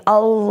spending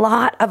a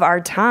lot of our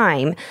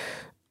time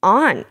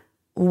on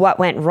what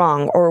went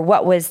wrong or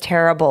what was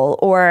terrible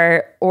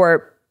or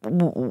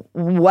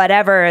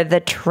whatever the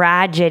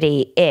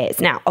tragedy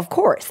is. Now, of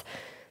course,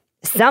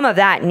 some of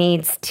that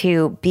needs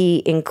to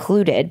be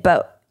included,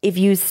 but if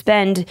you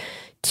spend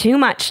too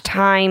much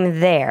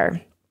time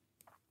there,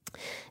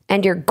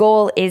 and your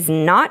goal is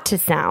not to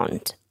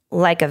sound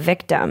like a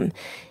victim,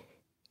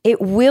 it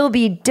will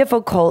be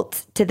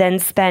difficult to then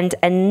spend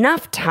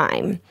enough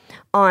time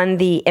on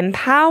the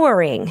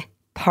empowering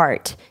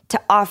part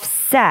to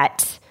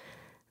offset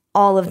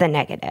all of the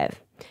negative.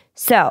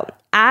 So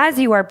as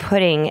you are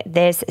putting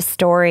this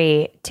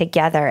story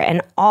together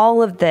and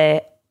all of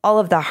the all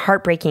of the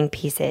heartbreaking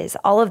pieces,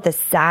 all of the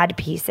sad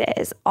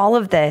pieces, all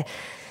of the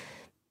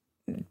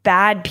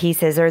bad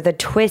pieces or the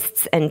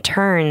twists and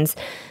turns,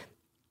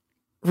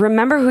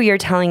 remember who you're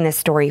telling this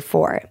story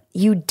for.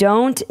 You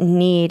don't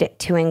need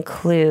to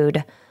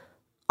include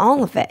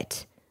all of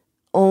it,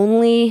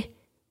 only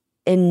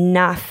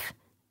enough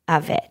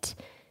of it.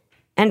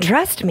 And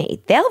trust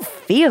me, they'll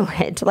feel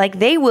it. Like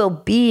they will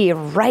be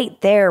right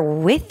there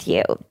with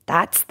you.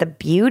 That's the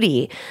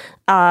beauty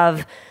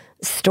of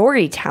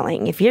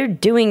storytelling. If you're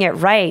doing it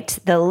right,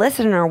 the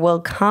listener will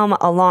come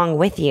along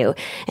with you.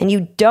 And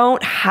you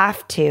don't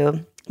have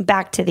to,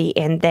 back to the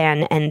and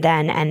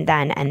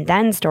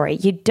then story,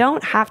 you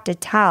don't have to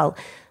tell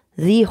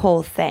the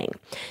whole thing.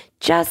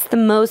 Just the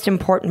most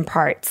important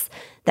parts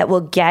that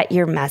will get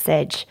your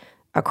message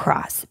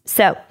across.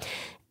 So,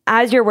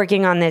 as you're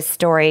working on this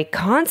story,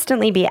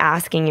 constantly be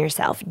asking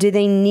yourself, do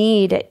they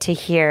need to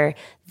hear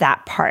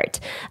that part?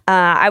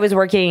 I was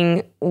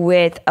working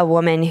with a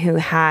woman who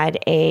had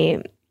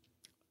a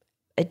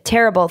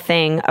terrible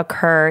thing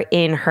occur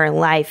in her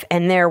life,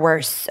 and there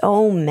were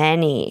so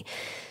many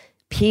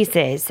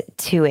pieces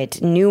to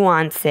it,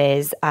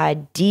 nuances,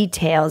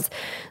 details,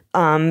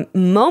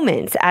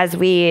 moments, as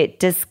we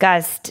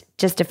discussed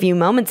just a few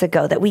moments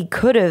ago, that we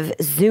could have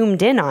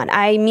zoomed in on.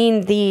 I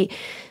mean, the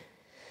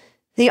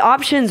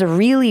options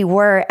really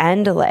were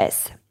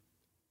endless.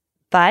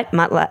 But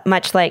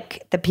much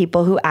like the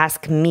people who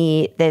ask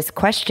me this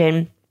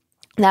question,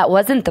 that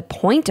wasn't the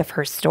point of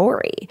her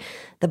story.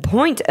 The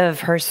point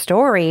of her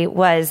story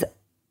was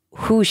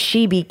who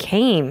she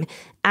became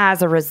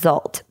as a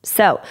result.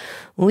 So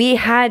we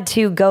had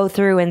to go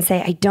through and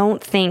say, I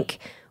don't think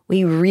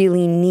we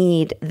really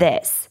need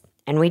this.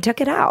 And we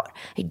took it out.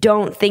 I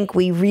don't think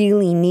we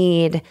really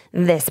need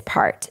this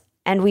part.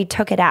 And we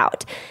took it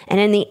out. And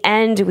in the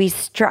end, we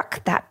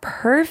struck that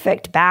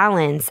perfect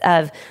balance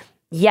of,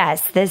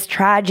 yes, this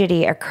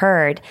tragedy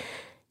occurred,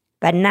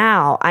 but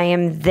now I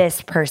am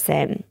this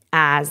person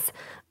as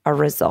a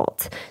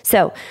result.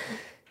 So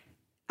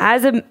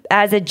as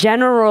a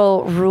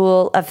general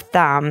rule of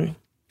thumb,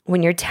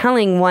 when you're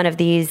telling one of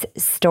these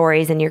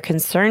stories and you're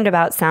concerned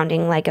about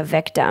sounding like a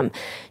victim,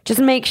 just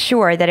make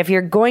sure that if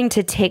you're going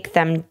to take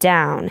them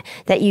down,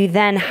 that you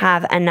then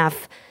have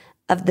enough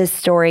of the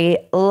story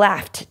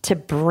left to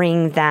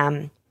bring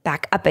them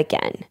back up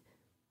again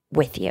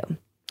with you.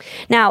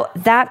 Now,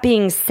 that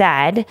being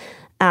said,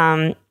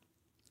 there's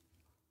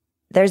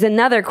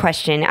another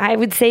question. I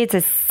would say it's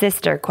a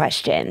sister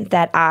question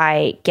that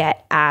I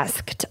get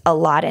asked a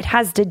lot. It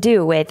has to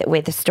do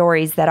with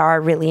stories that are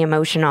really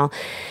emotional.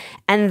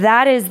 And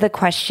that is the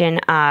question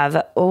of,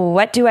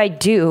 what do I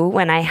do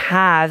when I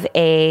have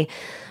a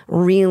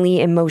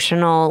really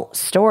emotional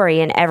story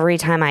and every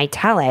time I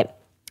tell it,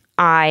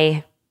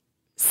 I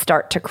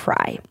start to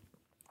cry?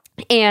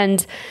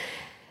 And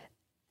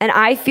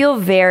I feel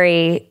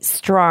very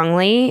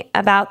strongly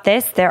about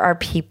this. There are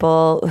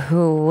people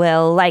who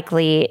will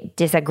likely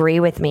disagree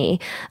with me.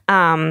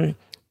 But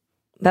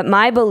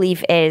my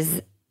belief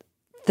is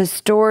the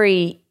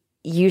story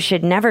you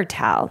should never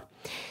tell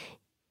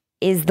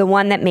is the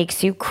one that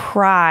makes you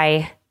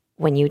cry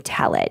when you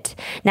tell it.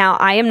 Now,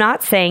 I am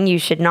not saying you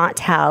should not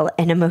tell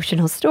an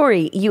emotional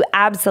story. You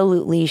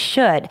absolutely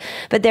should.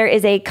 But there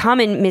is a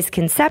common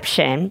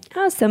misconception.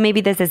 So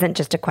maybe this isn't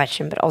just a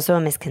question, but also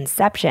a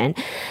misconception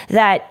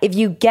that if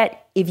you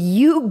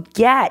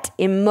get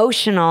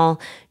emotional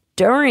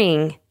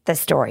during the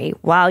story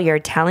while you're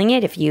telling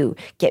it, if you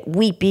get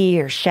weepy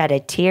or shed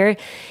a tear,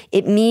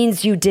 it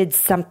means you did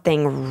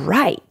something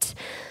right.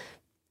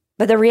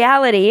 But the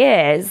reality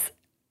is,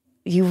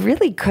 you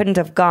really couldn't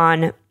have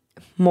gone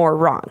more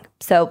wrong.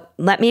 So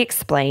let me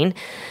explain.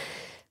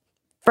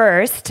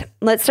 First,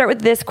 let's start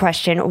with this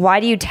question. Why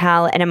do you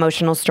tell an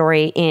emotional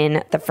story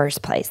in the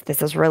first place?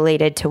 This is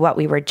related to what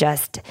we were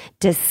just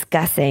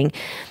discussing.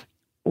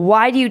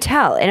 Why do you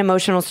tell an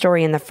emotional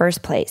story in the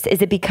first place?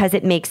 Is it because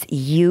it makes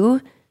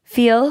you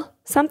feel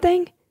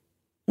something?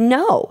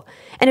 No.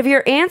 And if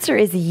your answer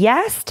is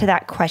yes to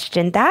that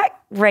question, that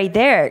right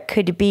there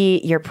could be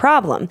your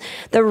problem.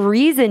 The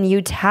reason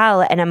you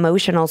tell an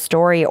emotional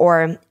story,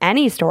 or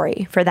any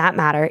story for that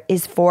matter,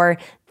 is for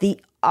the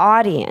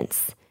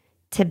audience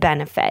to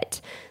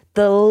benefit,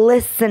 the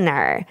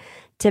listener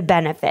to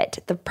benefit,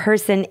 the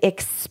person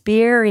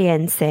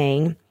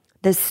experiencing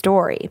the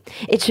story.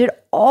 It should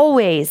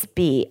always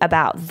be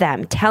about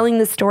them, telling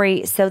the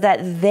story so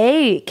that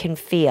they can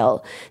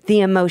feel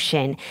the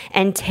emotion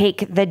and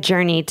take the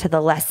journey to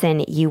the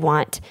lesson you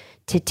want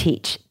to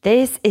teach.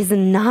 This is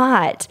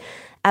not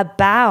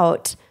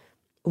about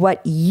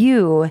what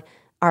you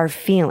are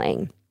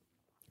feeling.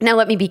 Now,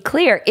 let me be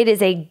clear. It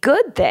is a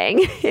good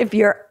thing if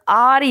your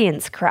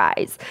audience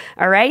cries,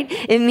 all right?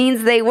 It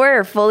means they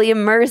were fully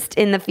immersed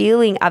in the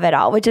feeling of it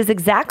all, which is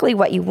exactly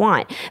what you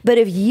want. But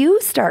if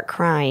you start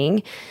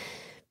crying,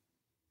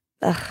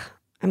 I'm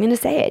going to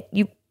say it,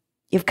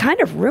 you've kind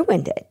of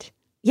ruined it.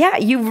 Yeah,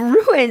 you've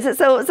ruined.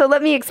 So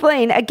let me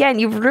explain. Again,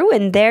 you've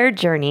ruined their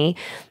journey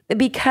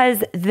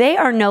because they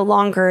are no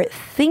longer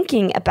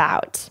thinking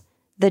about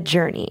the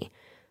journey.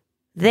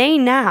 They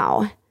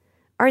now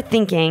are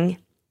thinking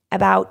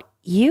about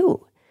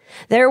you.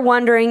 They're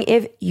wondering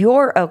if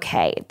you're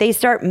okay. They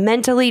start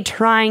mentally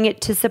trying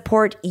to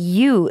support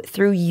you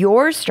through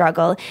your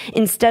struggle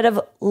instead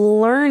of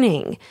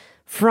learning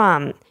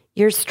from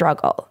your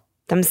struggle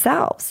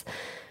themselves.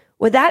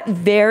 With that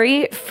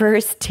very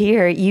first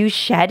tear you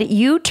shed,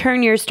 you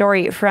turn your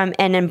story from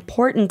an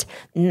important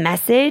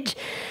message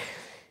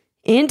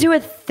into a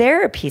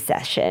therapy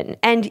session,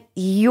 and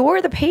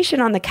you're the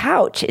patient on the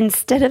couch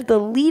instead of the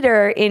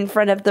leader in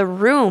front of the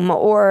room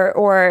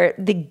or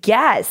the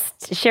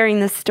guest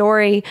sharing the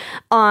story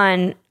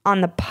on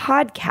the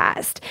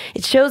podcast.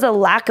 It shows a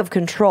lack of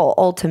control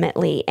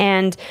ultimately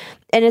and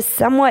is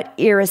somewhat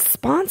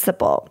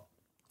irresponsible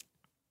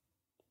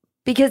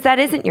because that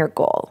isn't your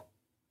goal.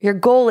 Your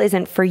goal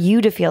isn't for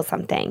you to feel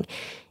something.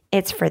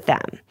 It's for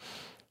them.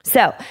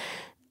 So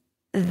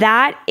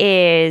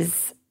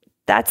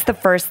that's the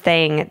first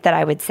thing that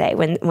I would say.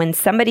 When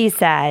somebody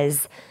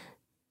says,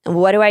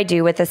 what do I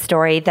do with a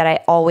story that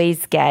I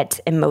always get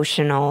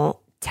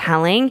emotional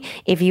telling?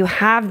 If you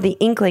have the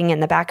inkling in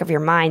the back of your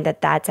mind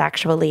that that's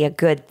actually a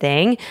good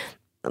thing,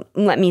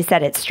 let me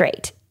set it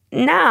straight.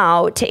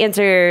 Now, to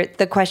answer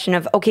the question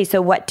of, okay,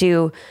 so what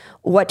do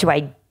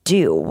I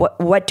do?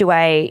 What do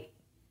I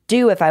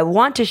do if I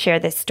want to share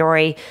this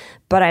story,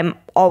 but I'm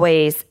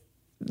always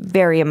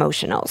very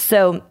emotional?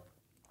 So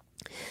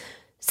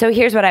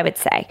here's what I would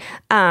say.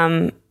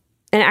 And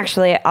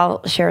actually,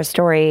 I'll share a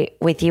story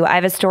with you. I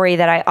have a story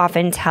that I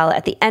often tell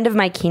at the end of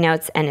my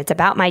keynotes, and it's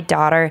about my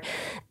daughter.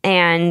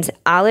 And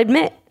I'll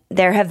admit,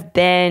 there have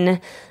been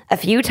a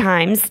few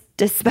times,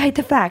 despite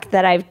the fact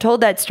that I've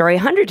told that story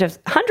hundreds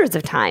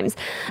of times,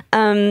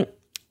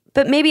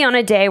 but maybe on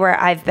a day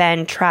where I've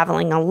been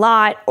traveling a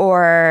lot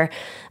or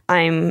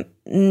I'm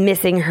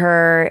missing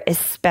her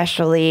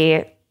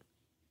especially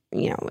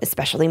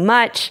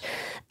much,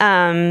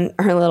 or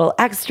a little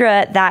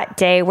extra that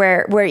day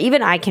where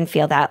even I can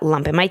feel that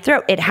lump in my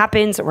throat. It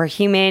happens. We're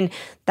human.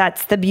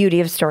 That's the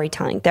beauty of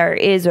storytelling. There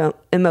is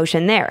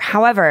emotion there.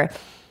 However,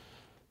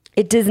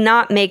 it does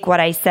not make what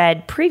I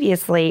said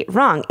previously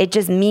wrong. It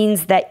just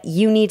means that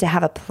you need to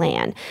have a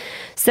plan.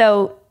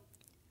 So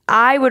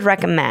I would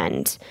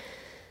recommend,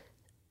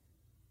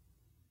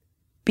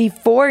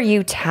 before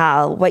you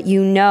tell what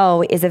you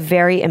know is a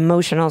very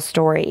emotional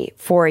story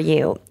for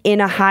you in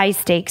a high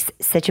stakes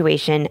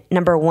situation,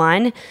 number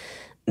one,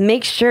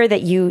 make sure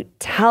that you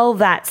tell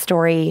that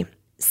story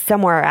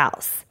somewhere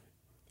else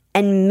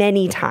and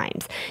many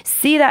times.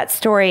 See that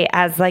story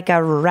as like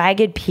a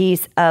ragged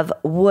piece of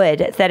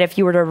wood that if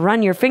you were to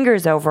run your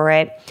fingers over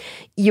it,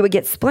 you would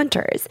get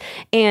splinters.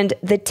 And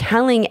the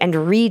telling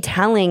and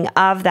retelling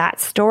of that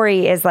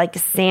story is like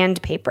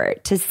sandpaper,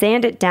 to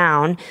sand it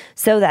down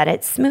so that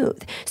it's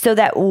smooth. So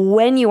that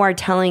when you are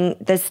telling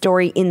the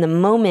story in the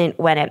moment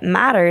when it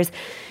matters,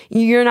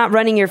 you're not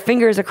running your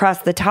fingers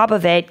across the top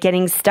of it,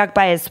 getting stuck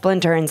by a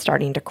splinter and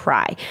starting to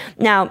cry.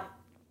 Now,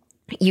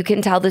 you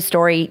can tell the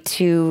story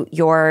to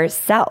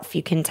yourself.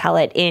 You can tell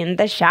it in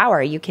the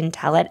shower. You can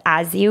tell it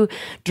as you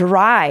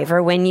drive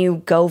or when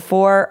you go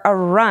for a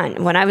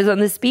run. When I was on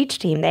the speech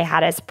team, they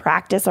had us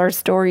practice our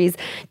stories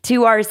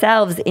to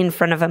ourselves in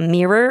front of a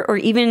mirror, or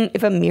even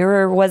if a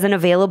mirror wasn't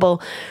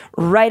available,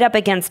 right up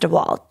against a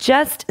wall,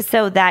 just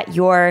so that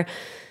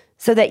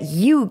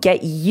you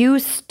get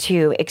used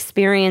to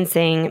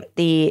experiencing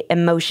the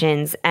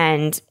emotions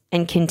and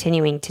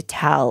continuing to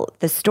tell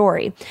the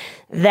story.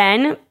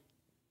 Then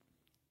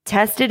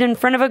test it in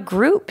front of a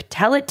group.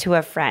 Tell it to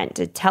a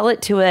friend. Tell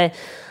it to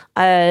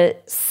a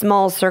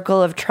small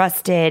circle of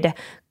trusted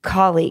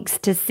colleagues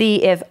to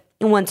see if,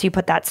 once you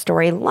put that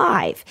story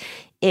live,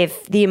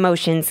 if the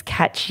emotions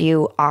catch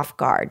you off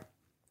guard.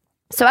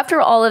 So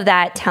after all of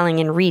that telling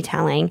and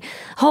retelling,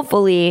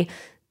 hopefully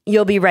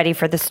you'll be ready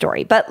for the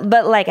story. But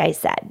like I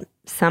said,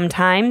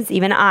 sometimes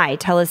even I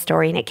tell a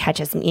story and it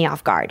catches me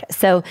off guard.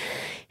 So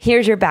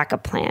here's your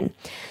backup plan.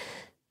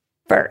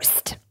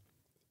 First,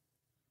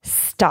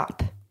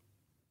 stop.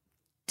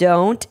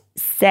 Don't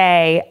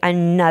say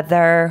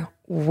another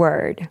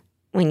word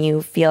when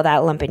you feel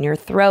that lump in your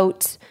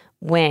throat,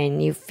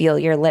 when you feel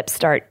your lips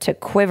start to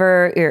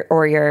quiver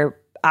or your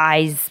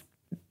eyes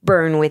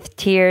burn with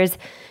tears.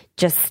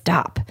 Just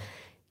stop.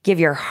 Give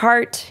your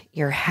heart,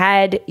 your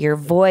head, your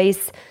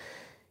voice,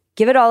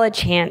 give it all a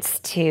chance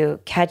to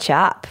catch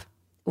up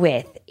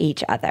with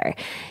each other.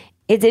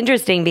 It's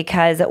interesting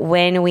because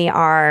when we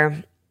are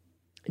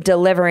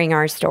delivering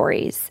our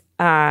stories,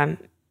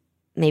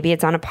 maybe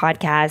it's on a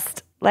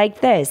podcast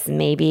like this.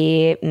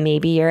 Maybe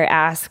you're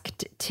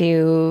asked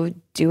to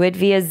do it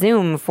via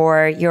Zoom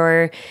for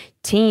your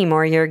team,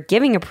 or you're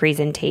giving a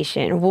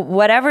presentation,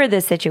 whatever the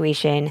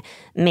situation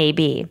may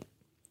be.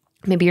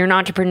 Maybe you're an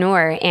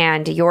entrepreneur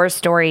and your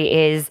story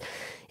is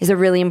a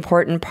really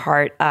important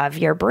part of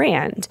your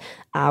brand,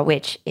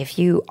 which if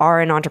you are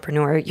an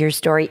entrepreneur, your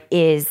story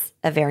is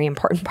a very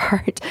important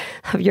part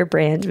of your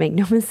brand. Make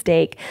no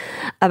mistake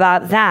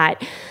about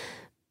that.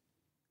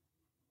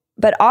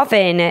 But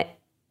often,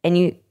 and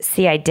you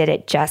see I did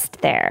it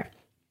just there,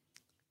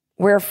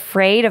 We're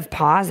afraid of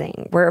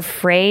pausing. We're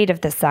afraid of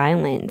the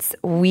silence.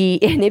 And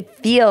it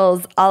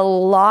feels a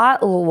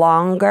lot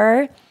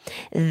longer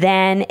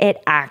than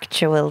it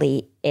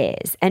actually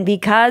is. And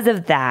because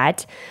of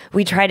that,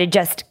 we try to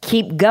just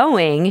keep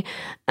going.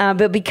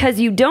 But because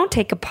you don't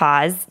take a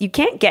pause, you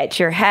can't get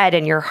your head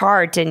and your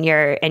heart and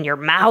your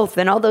mouth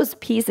and all those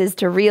pieces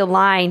to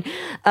realign.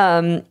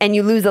 And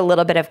you lose a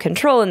little bit of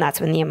control, and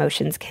that's when the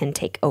emotions can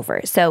take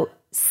over. So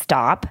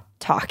stop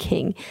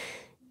talking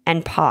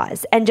and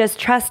pause. And just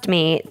trust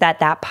me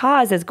that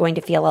pause is going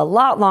to feel a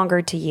lot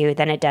longer to you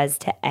than it does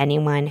to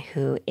anyone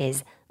who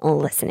is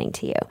listening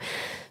to you.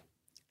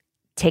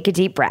 Take a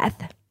deep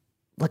breath.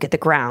 Look at the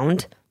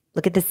ground.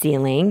 Look at the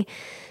ceiling.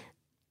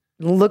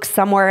 Look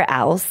somewhere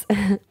else.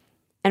 And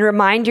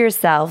remind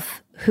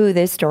yourself who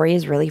this story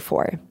is really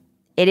for.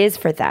 It is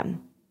for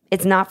them.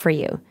 It's not for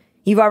you.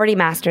 You've already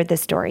mastered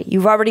this story.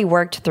 You've already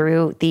worked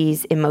through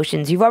these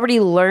emotions. You've already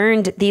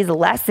learned these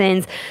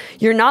lessons.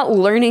 You're not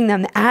learning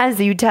them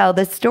as you tell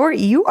the story.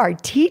 You are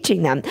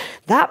teaching them.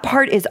 That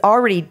part is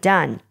already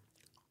done.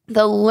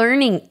 The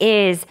learning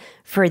is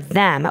for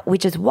them,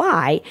 which is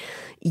why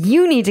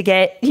you need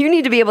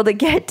to be able to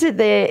get to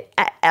the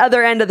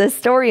other end of the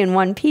story in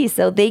one piece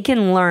so they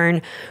can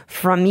learn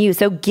from you.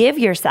 So give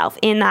yourself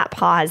in that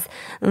pause,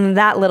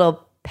 that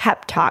little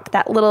pep talk,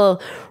 that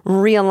little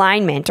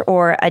realignment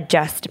or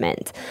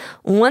adjustment.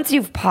 Once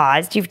you've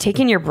paused, you've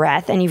taken your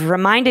breath, and you've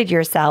reminded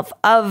yourself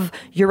of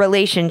your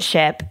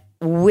relationship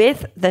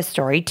with the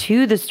story,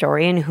 to the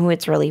story, and who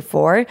it's really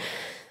for,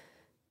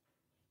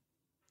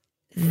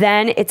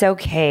 then it's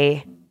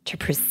okay to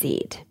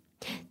proceed.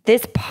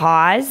 This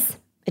pause,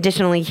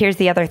 additionally, here's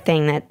the other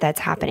thing that's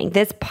happening.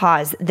 This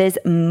pause, this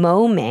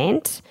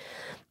moment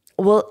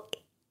will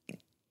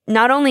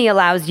not only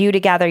allows you to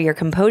gather your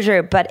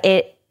composure, but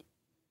it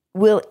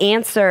will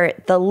answer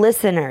the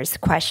listener's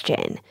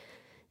question,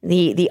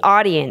 the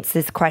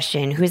audience's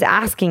question, who's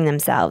asking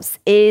themselves,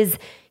 is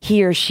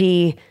he or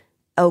she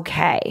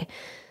okay?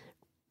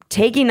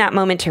 Taking that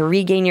moment to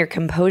regain your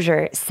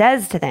composure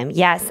says to them,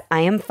 yes, I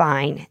am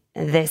fine.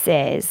 This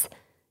is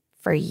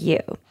for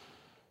you.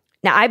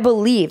 Now, I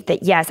believe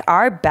that, yes,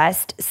 our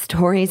best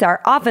stories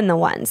are often the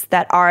ones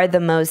that are the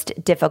most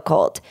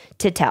difficult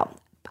to tell.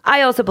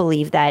 I also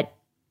believe that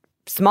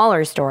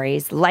smaller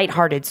stories,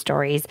 lighthearted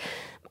stories,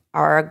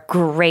 are a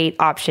great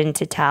option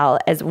to tell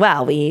as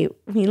well. We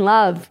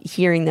love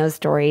hearing those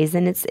stories,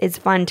 and it's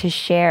fun to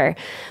share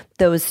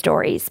those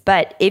stories.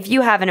 But if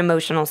you have an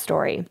emotional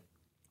story,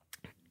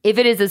 if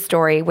it is a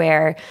story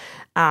where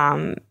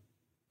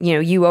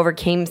you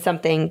overcame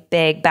something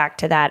big, back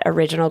to that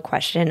original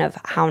question of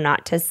how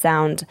not to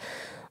sound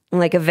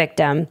like a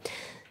victim,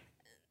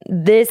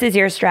 this is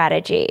your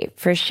strategy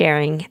for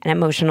sharing an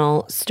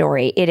emotional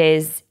story. It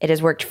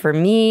has worked for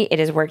me. It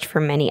has worked for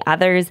many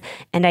others,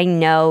 and I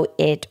know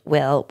it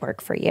will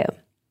work for you.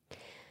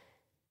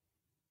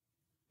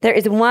 There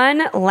is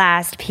one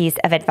last piece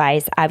of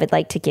advice I would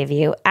like to give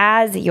you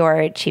as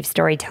your Chief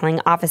Storytelling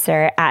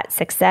Officer at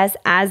Success,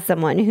 as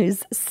someone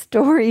whose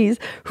stories,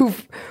 who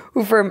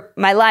for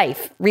my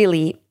life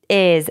really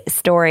is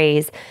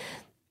stories.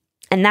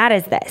 And that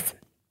is this: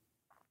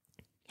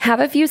 have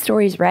a few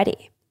stories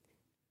ready.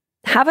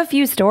 Have a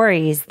few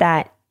stories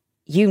that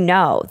you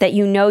know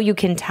you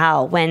can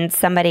tell when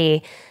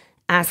somebody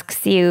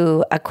asks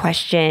you a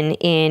question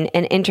in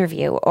an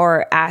interview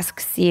or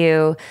asks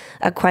you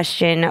a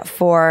question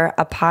for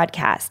a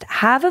podcast.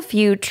 Have a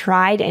few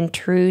tried and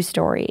true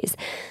stories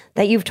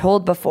that you've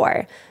told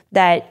before,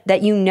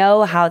 that you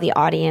know how the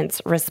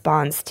audience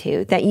responds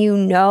to, that you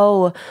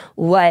know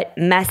what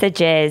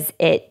messages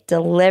it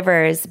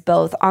delivers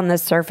both on the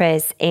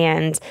surface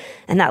and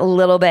that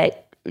little bit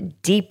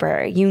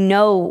deeper. You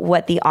know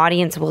what the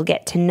audience will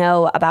get to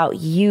know about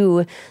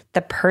you,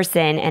 the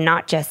person, and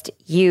not just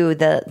you,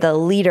 the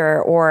leader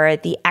or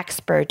the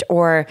expert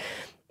or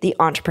the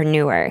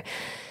entrepreneur.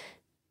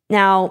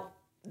 Now,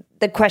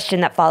 the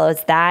question that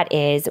follows that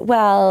is,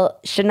 well,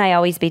 shouldn't I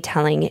always be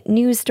telling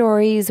new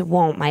stories?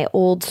 Won't my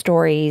old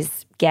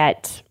stories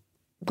get,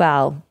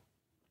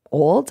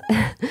 old?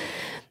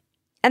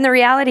 And the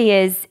reality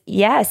is,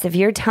 yes, if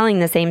you're telling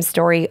the same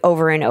story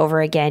over and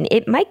over again,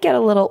 it might get a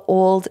little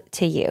old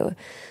to you.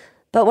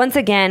 But once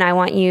again, I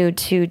want you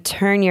to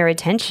turn your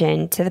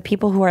attention to the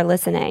people who are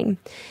listening.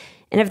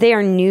 And if they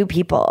are new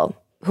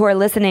people who are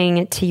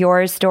listening to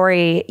your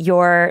story,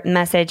 your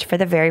message for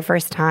the very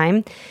first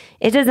time,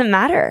 it doesn't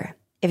matter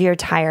if you're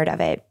tired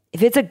of it.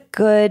 If it's a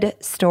good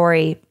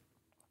story,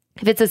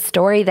 if it's a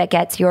story that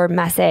gets your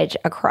message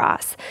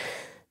across,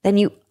 then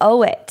you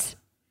owe it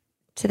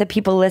to the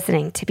people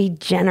listening to be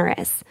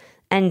generous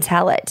and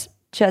tell it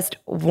just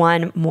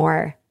one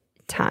more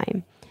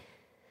time.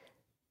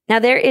 Now,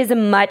 there is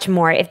much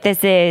more. If this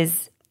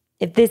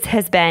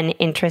has been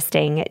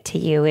interesting to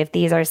you, if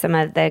these are some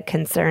of the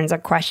concerns or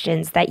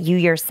questions that you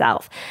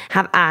yourself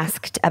have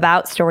asked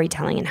about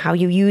storytelling and how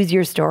you use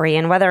your story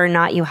and whether or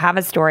not you have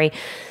a story,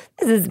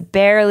 this is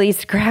barely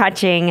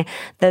scratching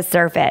the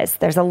surface.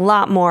 There's a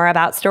lot more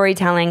about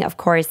storytelling, of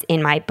course,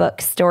 in my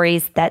book,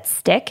 Stories That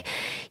Stick.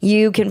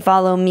 You can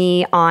follow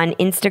me on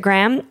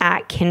Instagram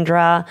at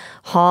Kindra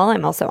Hall.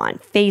 I'm also on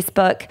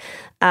Facebook,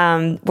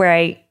 where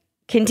I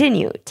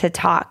continue to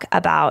talk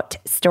about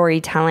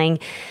storytelling,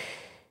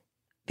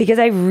 because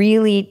I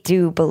really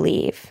do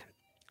believe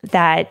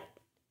that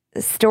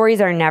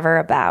stories are never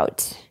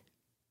about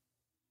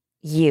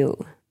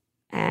you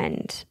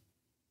and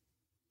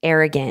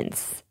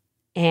arrogance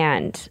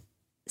and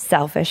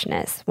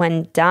selfishness.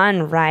 When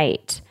done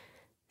right,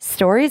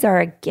 stories are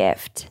a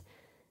gift,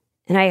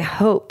 and I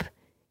hope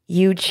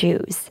you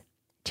choose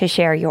to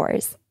share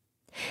yours.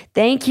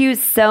 Thank you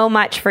so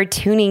much for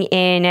tuning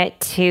in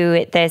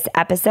to this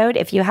episode.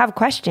 If you have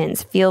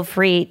questions, feel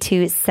free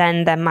to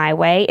send them my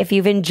way. If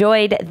you've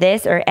enjoyed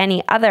this or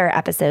any other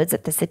episodes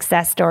of the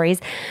Success Stories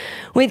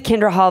with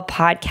Kindra Hall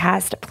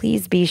podcast,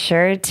 please be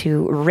sure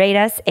to rate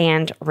us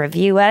and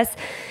review us,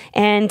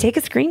 and take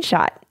a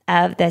screenshot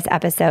of this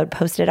episode,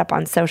 post it up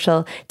on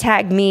social,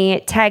 tag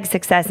me, tag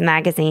Success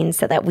Magazine,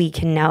 so that we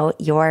can know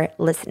you're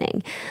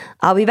listening.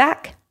 I'll be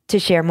back to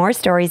share more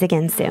stories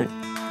again soon.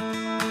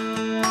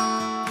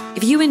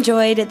 If you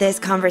enjoyed this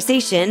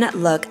conversation,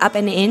 look up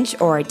an inch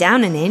or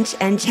down an inch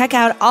and check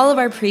out all of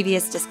our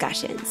previous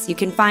discussions. You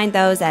can find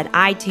those at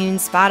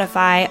iTunes,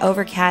 Spotify,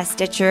 Overcast,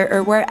 Stitcher,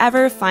 or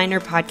wherever finer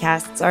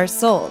podcasts are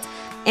sold.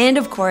 And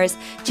of course,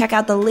 check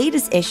out the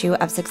latest issue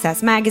of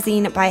Success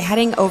Magazine by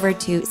heading over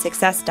to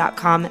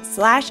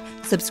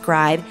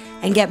success.com/subscribe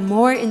and get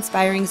more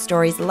inspiring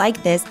stories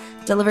like this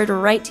delivered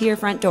right to your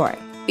front door.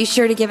 Be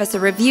sure to give us a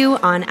review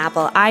on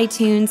Apple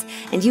iTunes,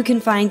 and you can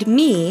find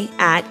me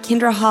at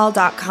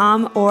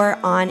KindraHall.com or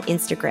on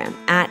Instagram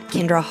at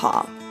Kindra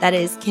Hall. That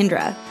is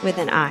Kindra with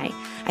an I.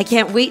 I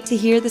can't wait to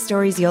hear the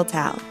stories you'll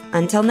tell.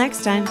 Until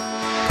next time.